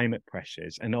added climate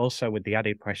pressures and also with the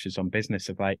added pressures on business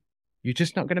of like, you're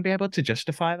just not going to be able to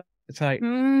justify that. It's like,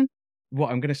 what,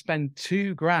 I'm going to spend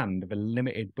 $2,000 of a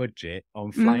limited budget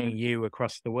on flying you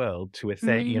across the world to a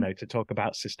thing, you know, to talk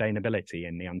about sustainability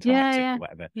in the Antarctic or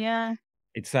whatever. Yeah.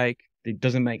 It's like, it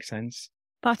doesn't make sense.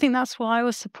 But I think that's why I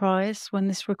was surprised when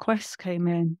this request came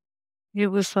in. It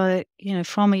was like, you know,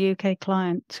 from a UK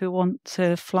client to want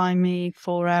to fly me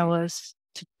 4 hours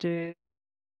to do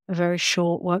a very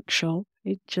short workshop.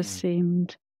 It just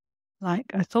seemed like,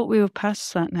 I thought we were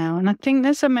past that now. And I think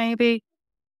there's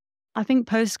I think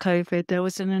post-COVID, there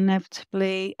was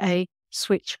inevitably a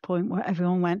switch point where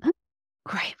everyone went, oh,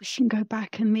 great, we can go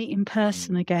back and meet in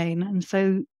person again. And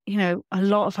so, you know, a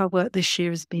lot of our work this year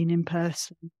has been in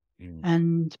person.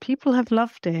 And people have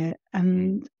loved it.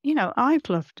 And, you know, I've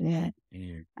loved it.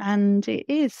 And it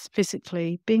is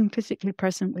being physically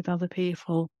present with other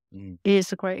people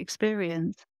is a great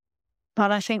experience.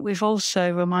 But I think we've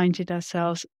also reminded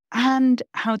ourselves and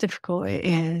how difficult it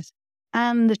is,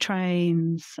 and the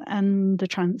trains and the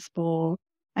transport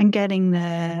and getting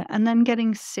there and then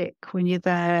getting sick when you're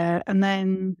there and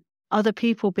then other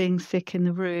people being sick in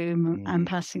the room and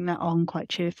passing that on quite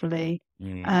cheerfully.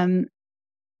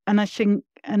 And I think,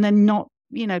 and then not,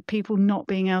 you know, people not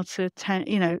being able to attend,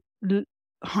 you know,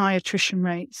 high attrition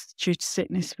rates due to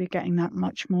sickness, we're getting that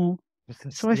much more.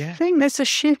 So I think there's a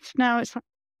shift now. It's like,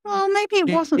 well, maybe it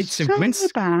wasn't so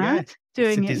bad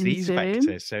doing it in Zoom. It's a disease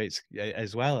vector, so it's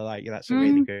as well, like, that's a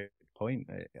really good point.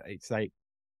 It's like,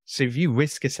 so if you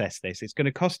risk assess this, it's going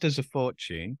to cost us a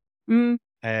fortune.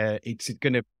 It's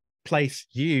going to place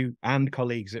you and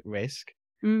colleagues at risk.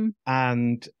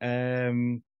 And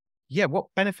what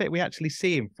benefit are we actually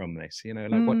seeing from this? You know,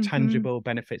 like what tangible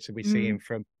benefits are we seeing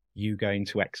from you going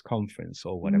to X conference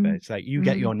or whatever? It's like, you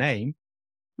get your name.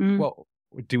 What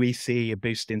do we see a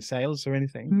boost in sales or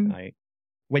anything? Like,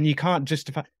 when you can't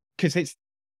justify, because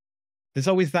there's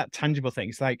always that tangible thing.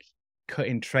 It's like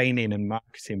cutting training and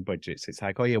marketing budgets. It's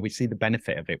like, oh yeah, we see the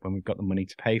benefit of it when we've got the money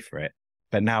to pay for it,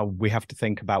 but now we have to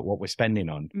think about what we're spending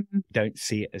on. Don't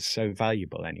see it as so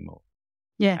valuable anymore.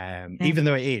 Even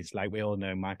though it is, like, we all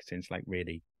know marketing's like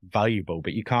really valuable,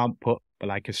 but you can't put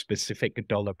like a specific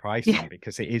dollar price on,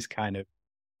 because it is kind of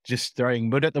just throwing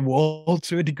mud at the wall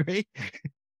to a degree.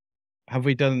 Have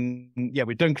we done? Yeah,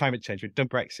 we've done climate change. We've done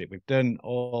Brexit. We've done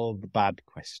all the bad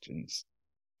questions.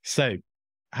 So,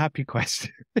 happy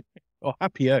question or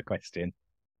happier question.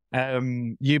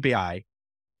 UBI,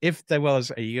 if there was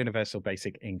a universal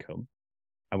basic income,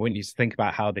 I want you to think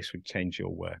about how this would change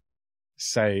your work.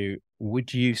 So,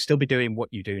 would you still be doing what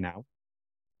you do now?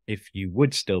 If you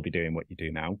would still be doing what you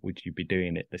do now, would you be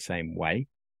doing it the same way?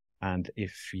 And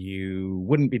if you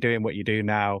wouldn't be doing what you do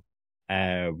now,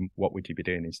 what would you be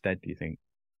doing instead, do you think?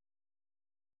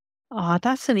 Oh,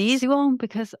 that's an easy one,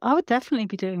 because I would definitely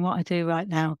be doing what I do right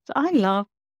now. I love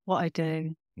what I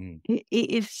do. It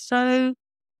is so,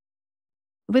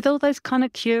 with all those kind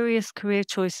of curious career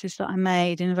choices that I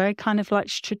made in a very kind of like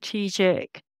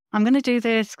strategic, I'm going to do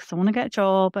this because I want to get a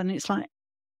job. And it's like,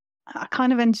 I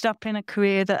kind of ended up in a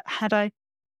career that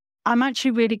I'm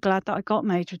actually really glad that I got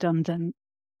made redundant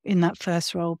in that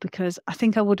first role, because I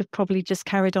think I would have probably just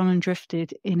carried on and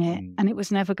drifted in it, and it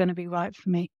was never going to be right for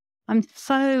me. I'm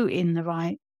so in the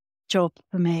right job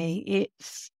for me.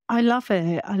 I love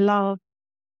it. I love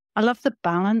the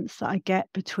balance that I get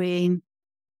between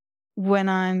when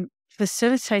I'm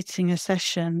facilitating a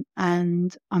session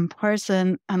and I'm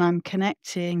present and I'm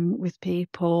connecting with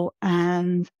people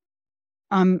and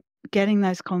I'm getting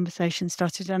those conversations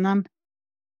started, and I'm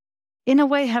in a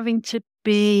way having to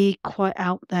be quite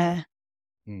out there.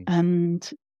 And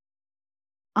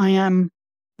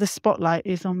the spotlight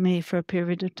is on me for a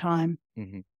period of time.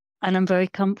 And I'm very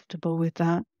comfortable with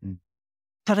that.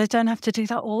 But I don't have to do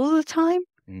that all the time.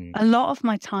 A lot of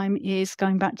my time is,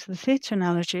 going back to the theatre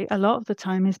analogy, a lot of the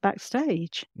time is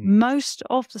backstage. Most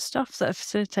of the stuff that a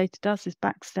facilitator does is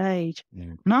backstage.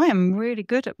 And I am really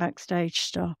good at backstage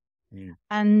stuff.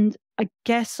 And I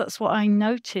guess that's what I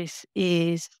notice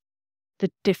is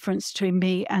the difference between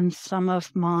me and some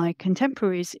of my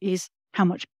contemporaries is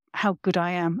how good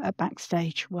I am at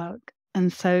backstage work.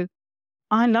 And so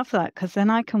I love that, because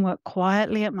then I can work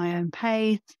quietly at my own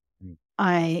pace.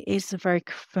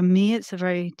 For me, it's a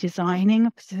very designing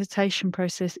a facilitation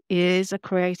process is a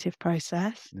creative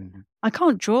process. I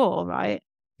can't draw, right?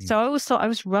 So I always thought I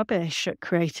was rubbish at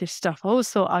creative stuff. I always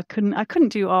thought I couldn't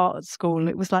do art at school.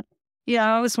 It was like,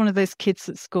 Yeah, I was one of those kids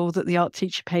at school that the art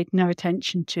teacher paid no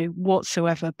attention to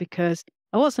whatsoever because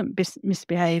I wasn't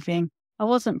misbehaving. I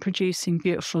wasn't producing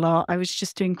beautiful art. I was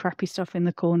just doing crappy stuff in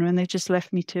the corner and they just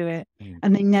left me to it.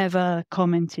 And they never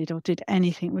commented or did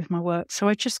anything with my work. So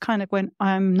I just kind of went,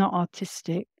 I'm not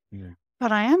artistic,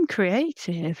 but I am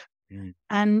creative.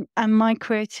 And my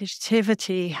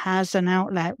creativity has an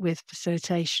outlet with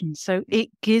facilitation. So it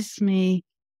gives me,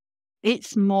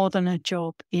 it's more than a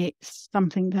job. It's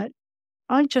something that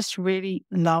I just really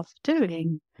love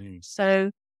doing. So,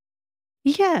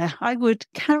 yeah, I would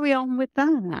carry on with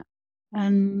that.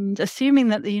 And assuming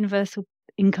that the universal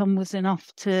income was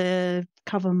enough to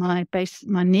cover my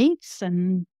needs,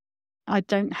 and I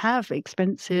don't have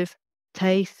expensive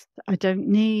taste. I don't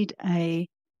need a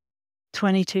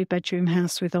 22-bedroom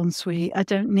house with ensuite. I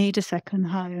don't need a second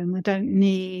home. I don't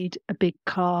need a big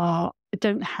car. I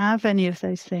don't have any of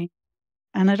those things.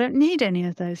 And I don't need any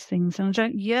of those things. And I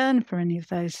don't yearn for any of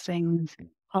those things,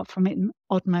 apart from it in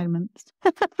odd moments.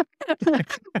 I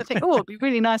think, oh, it'd be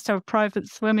really nice to have a private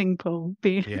swimming pool.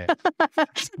 Yeah.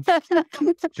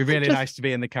 It'd be really nice to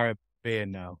be in the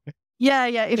Caribbean now. Yeah.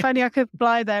 If only I could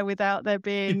fly there without there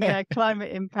being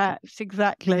climate impacts.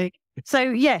 Exactly. So,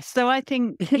 yes. So I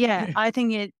think, I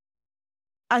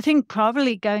think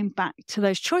probably going back to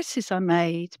those choices I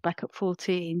made back at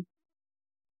 14,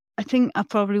 I think I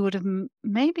probably would have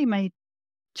maybe made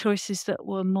choices that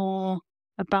were more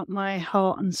about my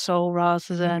heart and soul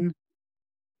rather than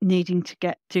needing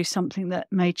to do something that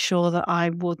made sure that I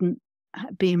wouldn't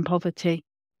be in poverty.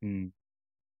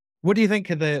 What do you think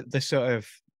of the sort of,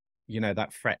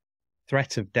 that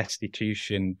threat of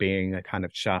destitution being a kind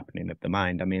of sharpening of the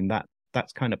mind? I mean,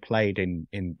 that's kind of played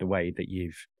in the way that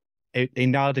you've,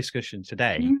 in our discussion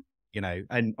today,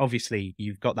 and obviously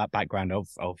you've got that background of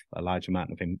a large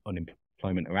amount of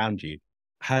unemployment around you.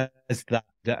 Has that,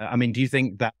 I mean, do you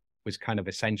think that was kind of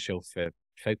essential for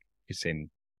focusing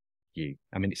you?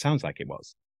 I mean, it sounds like it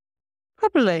was.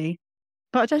 Probably,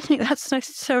 but I don't think that's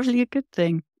necessarily a good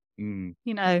thing.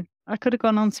 I could have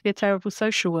gone on to be a terrible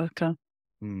social worker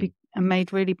and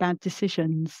made really bad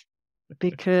decisions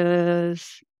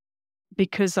because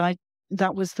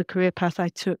that was the career path I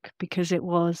took because it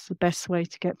was the best way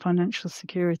to get financial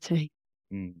security.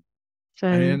 So,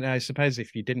 and I suppose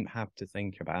if you didn't have to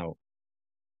think about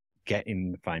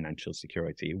getting financial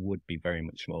security, it would be very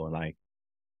much more like,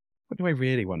 what do I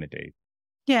really want to do?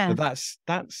 Yeah. But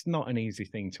that's not an easy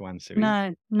thing to answer.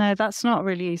 No, that's not a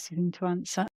really easy thing to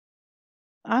answer.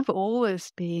 I've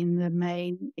always been the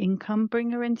main income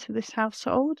bringer into this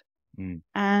household.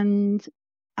 And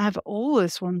I've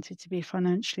always wanted to be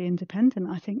financially independent.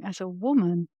 I think as a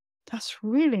woman, that's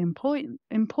really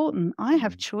important. I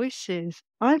have choices.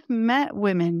 I've met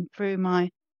women through my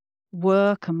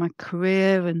work and my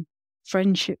career and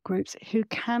friendship groups who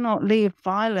cannot leave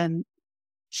violent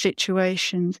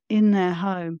situations in their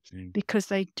home because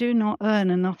they do not earn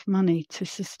enough money to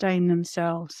sustain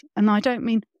themselves. And I don't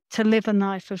mean to live a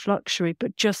life of luxury,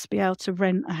 but just be able to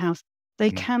rent a house. They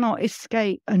cannot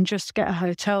escape and just get a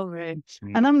hotel room.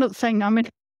 And I'm not saying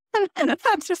that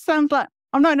just sounds like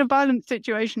I'm not in a violent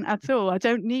situation at all. I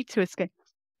don't need to escape,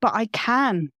 but I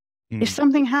can. If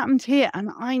something happened here and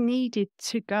I needed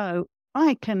to go,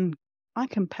 I can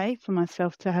pay for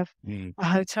myself to have a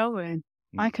hotel room.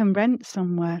 I can rent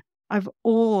somewhere. I've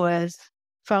always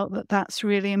felt that that's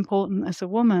really important as a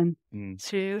woman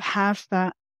to have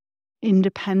that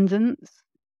independence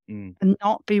and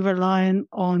not be reliant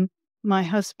on my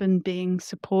husband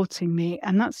supporting me.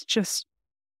 And that's just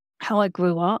how I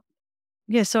grew up.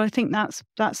 Yeah, so I think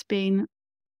that's been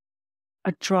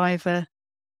a driver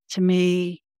to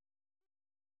me.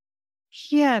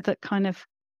 Yeah, that kind of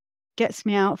gets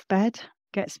me out of bed,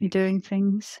 gets me doing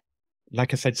things.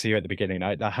 Like I said to you at the beginning,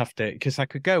 I have to, because I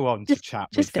could go on to chat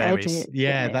with various.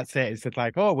 Yeah, that's it. It's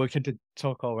like, oh, we could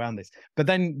talk all around this, but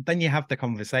then you have the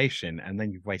conversation, and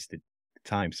then you've wasted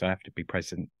time. So I have to be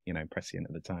prescient at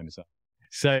the time as well.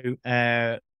 So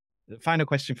the final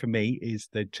question for me is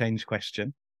the change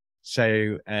question.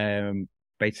 So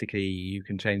basically, you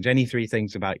can change any 3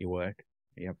 things about your work.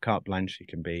 You have carte blanche. You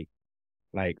can be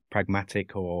like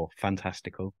pragmatic or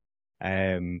fantastical.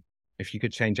 If you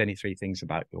could change any 3 things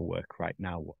about your work right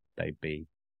now, what would they be?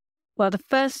 Well, the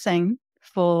first thing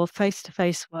for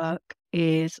face-to-face work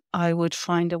is I would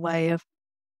find a way of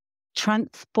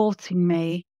transporting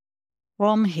me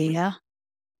from here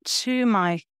to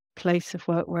my place of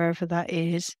work, wherever that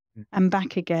is, and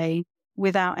back again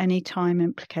without any time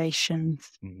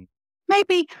implications.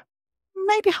 Maybe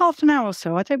half an hour or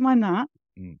so. I don't mind that.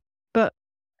 But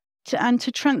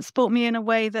to transport me in a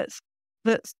way that's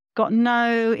got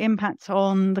no impact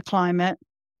on the climate,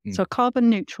 So a carbon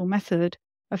neutral method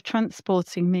of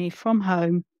transporting me from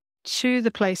home to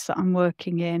the place that I'm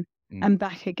working in and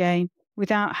back again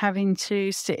without having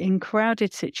to sit in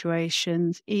crowded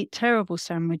situations, eat terrible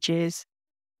sandwiches,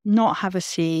 not have a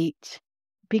seat,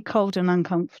 be cold and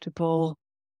uncomfortable,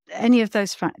 any of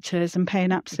those factors, and pay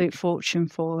an absolute fortune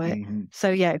for it. So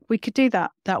yeah, if we could do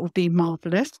that, that would be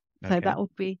marvelous. So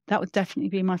that would definitely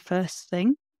be my first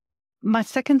thing. My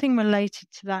second thing related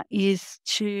to that is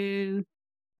to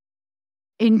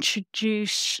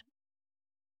introduce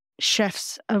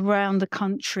chefs around the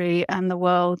country and the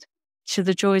world to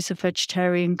the joys of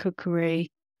vegetarian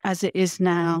cookery as it is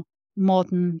now,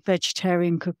 modern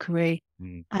vegetarian cookery.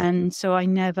 And so I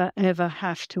never, ever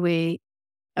have to eat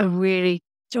a really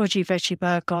dodgy veggie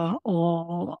burger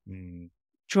or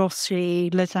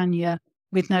drossy lasagna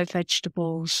with no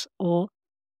vegetables, or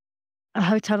a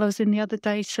hotel I was in the other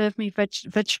day served me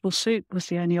vegetable soup was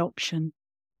the only option.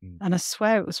 And I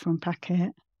swear it was from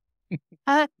packet.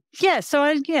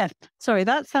 Sorry,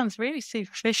 that sounds really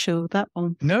superficial, that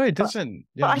one. No, it doesn't.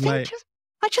 But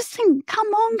I just think, come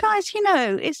on, guys,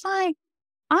 it's like,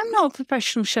 I'm not a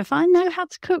professional chef. I know how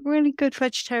to cook really good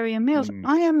vegetarian meals.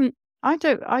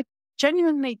 I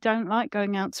genuinely don't like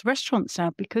going out to restaurants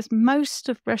now, because most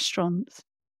of restaurants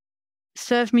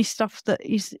serve me stuff that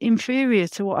is inferior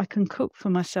to what I can cook for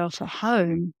myself at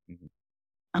home.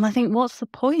 And I think, what's the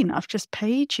point? I've just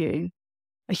paid you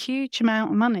a huge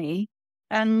amount of money,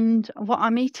 and what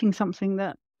I'm eating something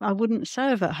that I wouldn't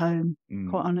serve at home,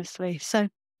 quite honestly. So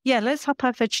yeah, let's up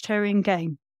our vegetarian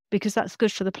game, because that's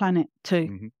good for the planet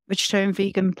too. Vegetarian,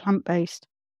 vegan, plant-based.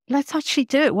 Let's actually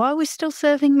do it. Why are we still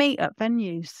serving meat at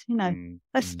venues?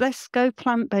 Let's go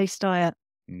plant-based diet.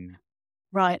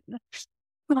 Right.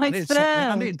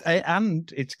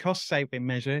 And it's cost-saving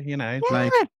measure,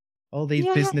 like all these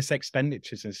business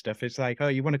expenditures and stuff. It's like, oh,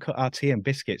 you want to cut our tea and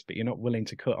biscuits, but you're not willing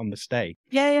to cut on the steak.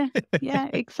 Yeah,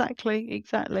 exactly.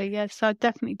 Yeah, so I'd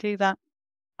definitely do that.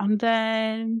 And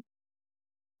then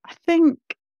I think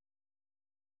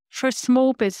for a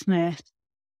small business,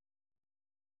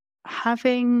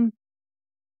 having,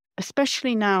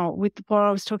 especially now with what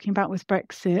I was talking about with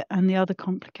Brexit and the other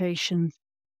complications,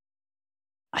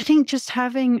 I think just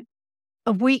having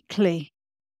a weekly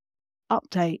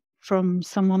update from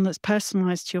someone that's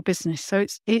personalized to your business. So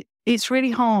it's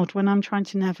really hard when I'm trying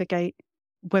to navigate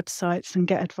websites and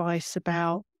get advice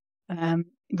about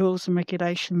rules and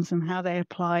regulations and how they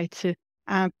apply to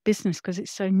our business, because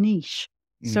it's so niche.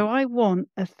 So I want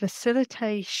a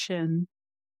facilitation,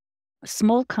 a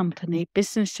small company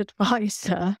business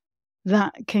advisor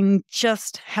that can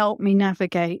just help me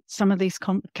navigate some of these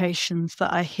complications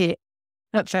that I hit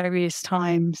at various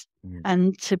times,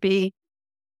 and to be,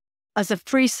 as a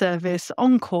free service,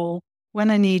 on call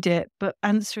when I need it, but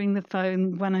answering the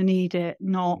phone when I need it,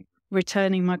 not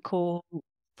returning my call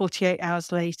 48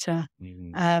 hours later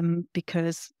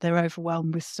because they're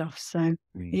overwhelmed with stuff. So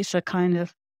it's a kind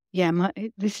of,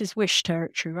 this is wish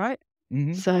territory, right?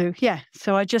 So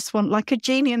so I just want, like a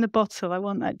genie in the bottle, I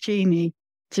want that genie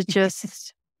to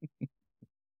just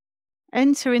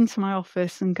enter into my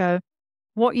office and go,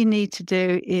 what you need to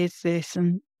do is this,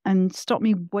 and stop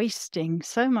me wasting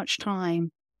so much time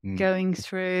going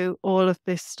through all of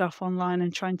this stuff online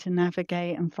and trying to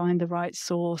navigate and find the right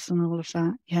source and all of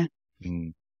that.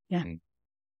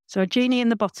 So a genie in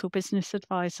the bottle business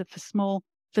advisor for small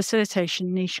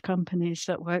facilitation niche companies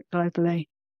that work globally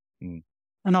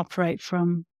and operate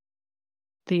from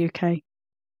the UK.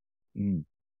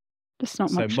 There's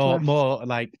not much left. More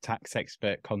like tax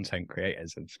expert content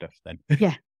creators and stuff then.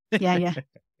 Yeah.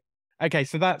 Okay,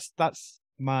 so that's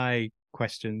my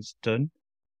questions done.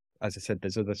 As I said,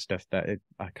 there's other stuff that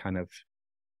I kind of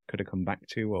could have come back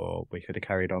to, or we could have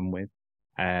carried on with.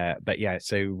 But yeah,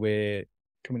 so we're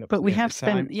coming up. But we have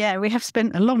spent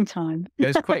a long time.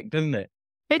 It goes quick, doesn't it?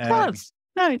 It does.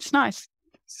 No, it's nice.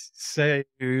 So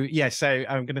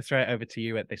I'm going to throw it over to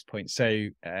you at this point. So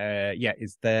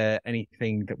is there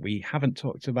anything that we haven't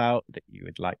talked about that you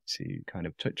would like to kind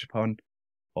of touch upon,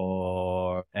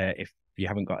 or if you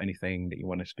haven't got anything that you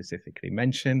want to specifically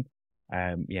mention,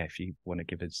 if you want to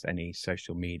give us any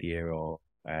social media or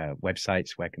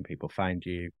websites, where can people find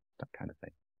you, that kind of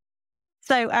thing.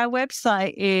 So our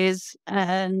website is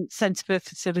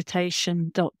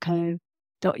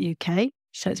centreforfacilitation.co.uk.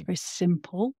 So it's very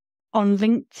simple. On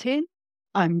LinkedIn,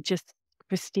 I'm just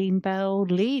Christine Bell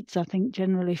Leeds, I think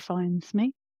generally finds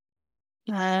me.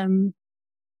 And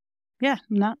that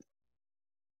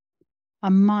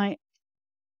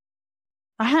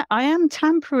I am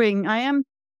tampering. I am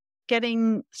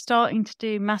starting to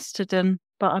do Mastodon,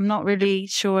 but I'm not really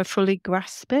sure I fully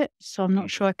grasp it. So I'm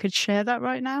not sure I could share that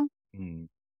right now.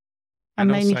 I'm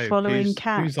And mainly also, following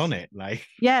cats. who's on it? Like,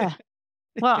 Yeah.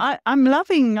 Well, I'm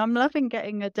loving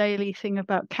getting a daily thing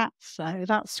about cats. So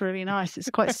that's really nice. It's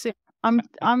quite.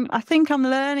 I think I'm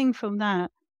learning from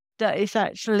that it's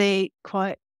actually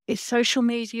quite. It's social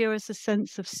media as a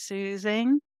sense of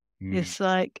soothing. It's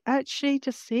like actually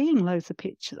just seeing loads of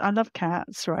pictures. I love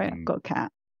cats, right? I've got a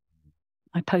cat.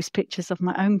 I post pictures of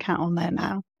my own cat on there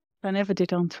now. I never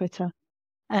did on Twitter,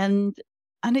 and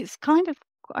it's kind of.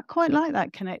 I quite like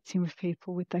that, connecting with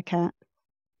people with their cat.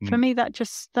 For me, that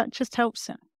just helps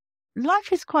it.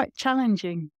 Life is quite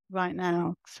challenging right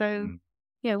now. So,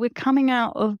 yeah, we're coming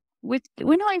out of, we're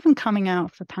not even coming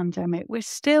out of the pandemic. We're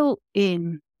still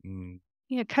in.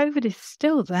 COVID is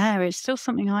still there. It's still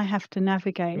something I have to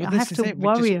navigate. Well, I have to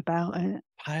worry about it.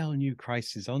 Pile new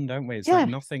crises on, don't we? It's like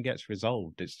nothing gets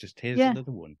resolved. It's just, here's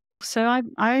another one. So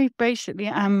I basically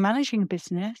am managing a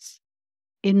business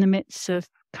in the midst of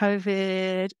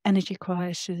COVID, energy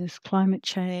crisis, climate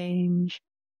change,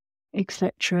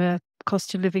 etc.,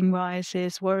 cost of living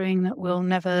rises, worrying that we'll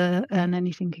never earn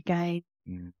anything again.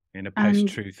 In a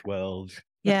post-truth world.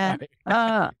 Yeah,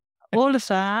 all of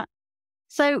that.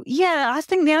 So, yeah, I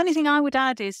think the only thing I would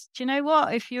add is, do you know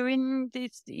what? If you're in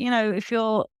this,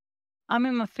 I'm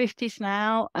in my 50s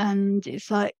now, and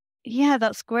it's like, yeah,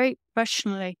 that's great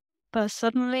professionally, but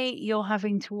suddenly you're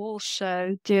having to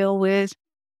also deal with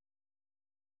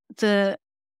the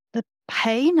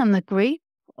pain and the grief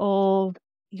of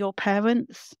your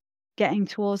parents getting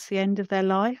towards the end of their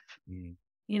life.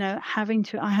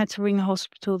 I had to ring a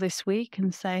hospital this week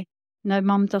and say, no,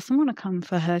 Mum doesn't want to come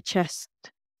for her chest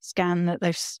scan that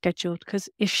they've scheduled, because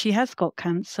if she has got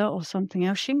cancer or something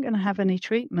else, she ain't going to have any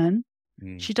treatment.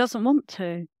 She doesn't want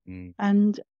to.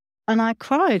 And I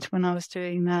cried when I was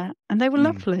doing that, and they were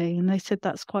lovely, and they said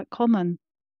that's quite common.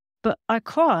 But I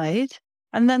cried,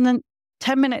 and then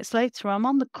 10 minutes later, I'm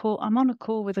on a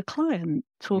call with a client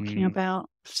talking about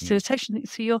facilitation.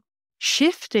 So you're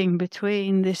shifting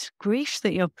between this grief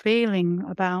that you're feeling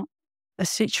about a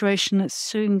situation that's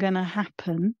soon going to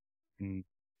happen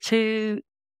to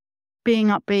being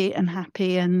upbeat and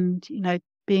happy and,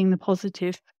 being the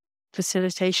positive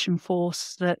facilitation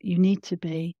force that you need to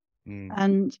be.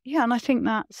 And I think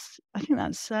that's a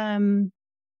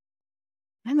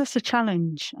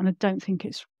challenge. And I don't think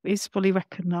it's fully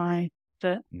recognised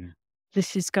that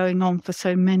this is going on for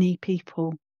so many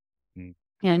people.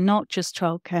 Not just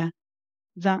childcare.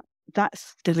 That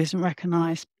still isn't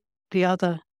recognised. The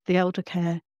elder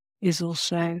care is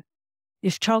also.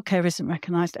 If childcare isn't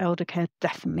recognised, elder care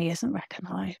definitely isn't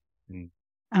recognised.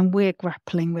 And we're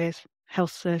grappling with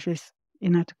health service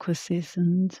inadequacies,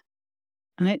 and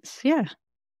it's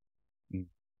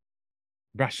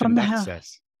rationed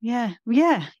access. Yeah.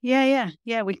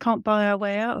 We can't buy our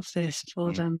way out of this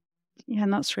for them. Yeah,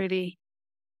 and that's really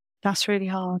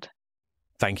hard.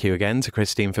 Thank you again to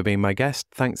Christine for being my guest.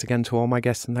 Thanks again to all my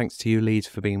guests, and thanks to you, Leeds,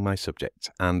 for being my subject.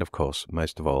 And of course,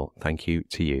 most of all, thank you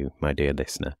to you, my dear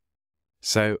listener.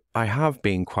 So I have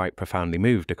been quite profoundly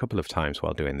moved a couple of times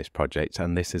while doing this project,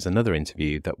 and this is another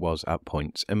interview that was at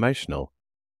points emotional.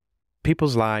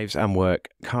 People's lives and work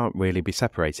can't really be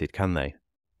separated, can they?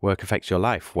 Work affects your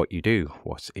life, what you do,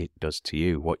 what it does to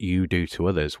you, what you do to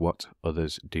others, what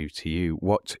others do to you,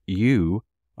 what you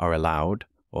are allowed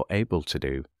or able to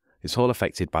do. It's all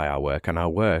affected by our work, and our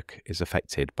work is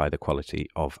affected by the quality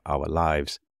of our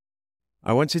lives.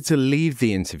 I wanted to leave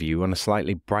the interview on a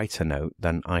slightly brighter note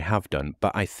than I have done,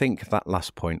 but I think that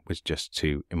last point was just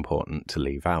too important to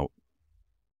leave out.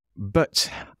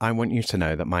 But I want you to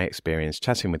know that my experience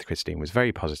chatting with Christine was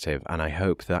very positive, and I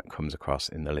hope that comes across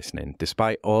in the listening,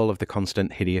 despite all of the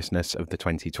constant hideousness of the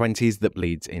 2020s that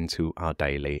bleeds into our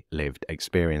daily lived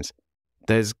experience.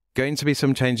 There's going to be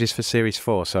some changes for Series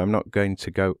 4, so I'm not going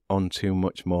to go on too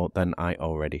much more than I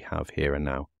already have here and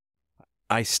now.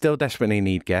 I still desperately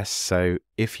need guests, so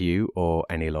if you or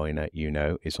any lawyer you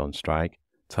know is on strike,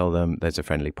 tell them there's a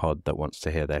friendly pod that wants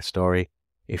to hear their story.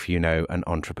 If you know an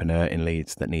entrepreneur in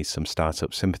Leeds that needs some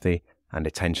startup sympathy and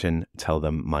attention, tell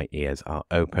them my ears are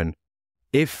open.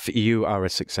 If you are a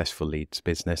successful Leeds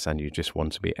business and you just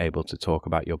want to be able to talk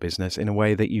about your business in a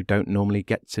way that you don't normally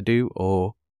get to do,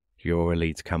 or you're a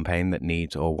Leeds campaign that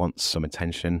needs or wants some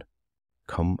attention,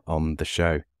 come on the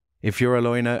show. If you're a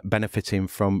lawyer benefiting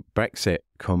from Brexit,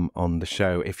 come on the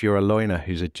show. If you're a lawyer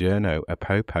who's a journo, a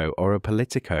popo, or a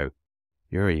politico,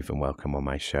 you're even welcome on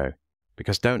my show.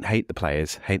 Because don't hate the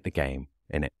players, hate the game,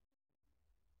 innit?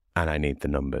 And I need the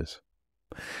numbers.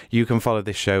 You can follow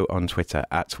this show on Twitter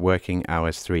at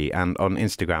WorkingHours3 and on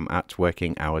Instagram at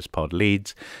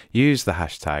WorkingHoursPodLeeds. Use the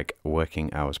hashtag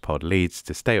WorkingHoursPodLeeds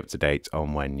to stay up to date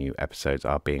on when new episodes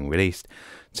are being released.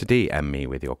 to DM me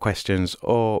with your questions,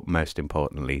 or most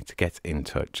importantly, to get in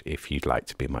touch if you'd like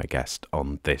to be my guest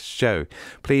on this show.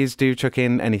 Please do chuck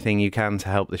in anything you can to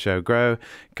help the show grow.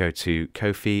 Go to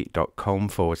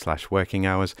ko-fi.com/working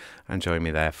hours and join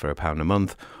me there for £1 a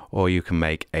month, or you can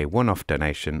make a one-off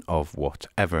donation of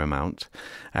whatever amount.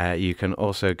 You can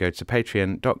also go to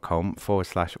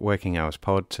patreon.com/working hours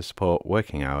pod to support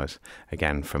Working Hours,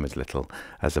 again from as little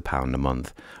as £1 a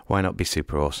month. Why not be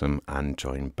super awesome and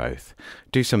join both?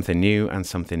 Do something new and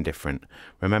something different.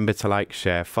 Remember to like,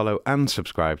 share, follow and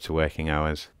subscribe to Working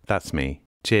Hours. That's me.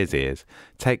 Cheers ears.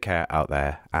 Take care out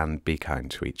there and be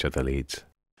kind to each other, Leeds.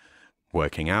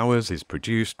 Working Hours is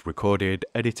produced, recorded,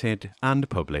 edited and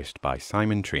published by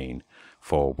Simon Treen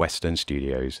for Western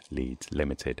Studios Leeds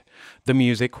Limited. The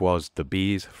music was The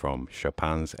Bees from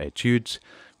Chopin's Etudes,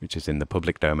 which is in the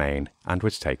public domain and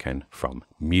was taken from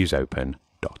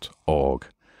museopen.org.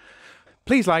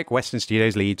 Please like Western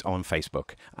Studios Leeds on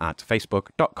Facebook at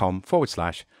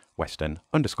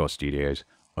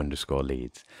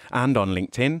facebook.com/Western_Studios_Leeds and on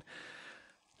LinkedIn,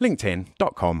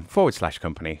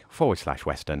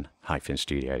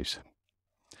 linkedin.com/company/Western-Studios.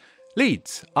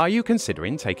 Leeds, are you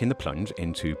considering taking the plunge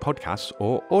into podcasts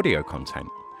or audio content?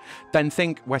 Then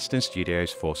think Western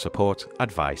Studios for support,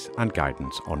 advice and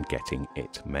guidance on getting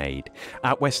it made.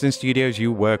 At Western Studios,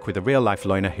 you work with a real-life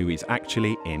learner who is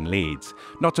actually in Leeds.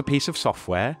 Not a piece of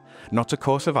software, not a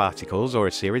course of articles or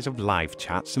a series of live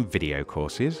chats and video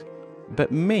courses,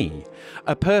 but me,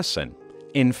 a person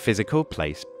in physical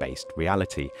place-based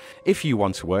reality. If you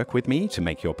want to work with me to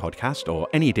make your podcast or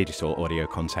any digital audio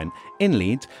content in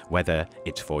Leeds, whether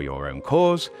it's for your own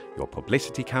cause, your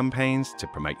publicity campaigns, to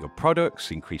promote your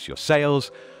products, increase your sales,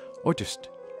 or just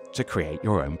to create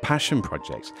your own passion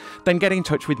projects, then get in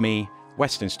touch with me,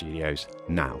 Western Studios,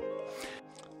 now.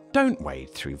 Don't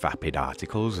wade through vapid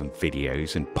articles and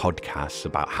videos and podcasts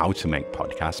about how to make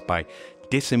podcasts by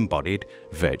disembodied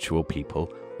virtual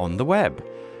people on the web.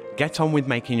 Get on with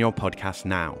making your podcast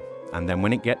now, and then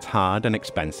when it gets hard and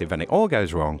expensive and it all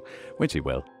goes wrong, which it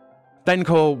will, then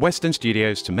call Western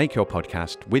Studios to make your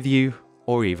podcast with you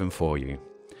or even for you.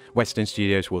 Western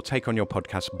Studios will take on your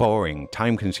podcast's boring,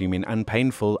 time-consuming and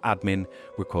painful admin,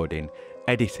 recording,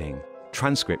 editing,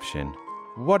 transcription,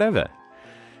 whatever.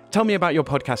 Tell me about your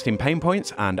podcasting pain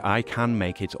points and I can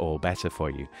make it all better for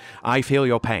you. I feel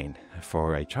your pain.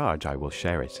 For a charge, I will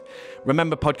share it.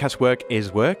 Remember, podcast work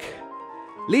is work.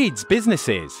 Leeds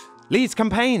businesses, Leeds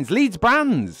campaigns, Leeds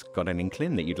brands. Got an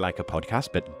inkling that you'd like a podcast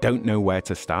but don't know where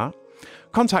to start?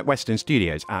 Contact Western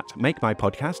Studios at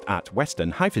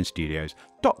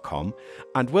makemypodcast@western-studios.com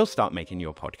and we'll start making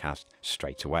your podcast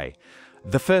straight away.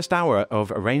 The first hour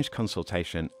of arranged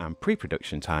consultation and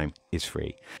pre-production time is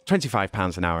free.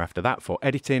 £25 an hour after that for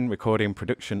editing, recording,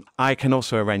 production. I can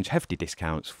also arrange hefty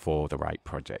discounts for the right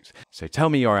project. So tell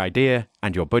me your idea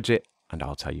and your budget and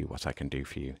I'll tell you what I can do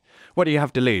for you. What do you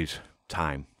have to lose?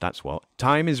 Time. That's what.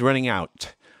 Time is running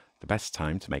out. The best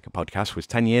time to make a podcast was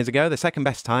 10 years ago. The second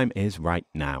best time is right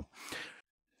now.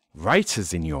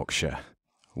 Writers in Yorkshire,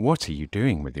 what are you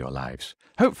doing with your lives?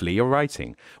 Hopefully you're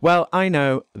writing. Well, I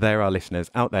know there are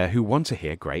listeners out there who want to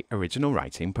hear great original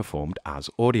writing performed as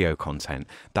audio content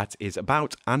that is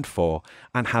about and for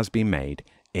and has been made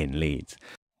in Leeds.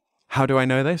 How do I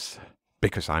know this?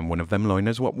 Because I'm one of them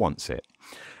loiners what wants it.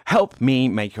 Help me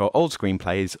make your old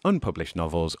screenplays, unpublished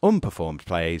novels, unperformed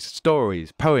plays,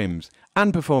 stories, poems,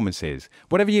 and performances,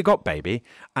 whatever you got, baby,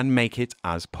 and make it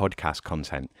as podcast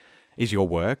content. Is your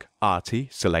work arty,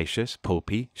 salacious,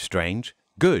 pulpy, strange?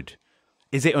 Good.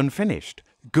 Is it unfinished?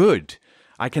 Good.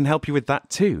 I can help you with that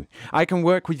too. I can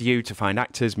work with you to find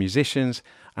actors, musicians,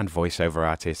 and voiceover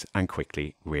artists and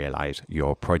quickly realize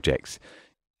your projects.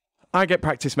 I get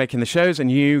practice making the shows and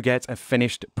you get a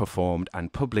finished, performed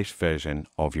and published version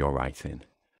of your writing.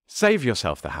 Save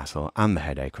yourself the hassle and the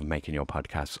headache of making your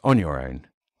podcasts on your own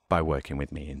by working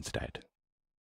with me instead.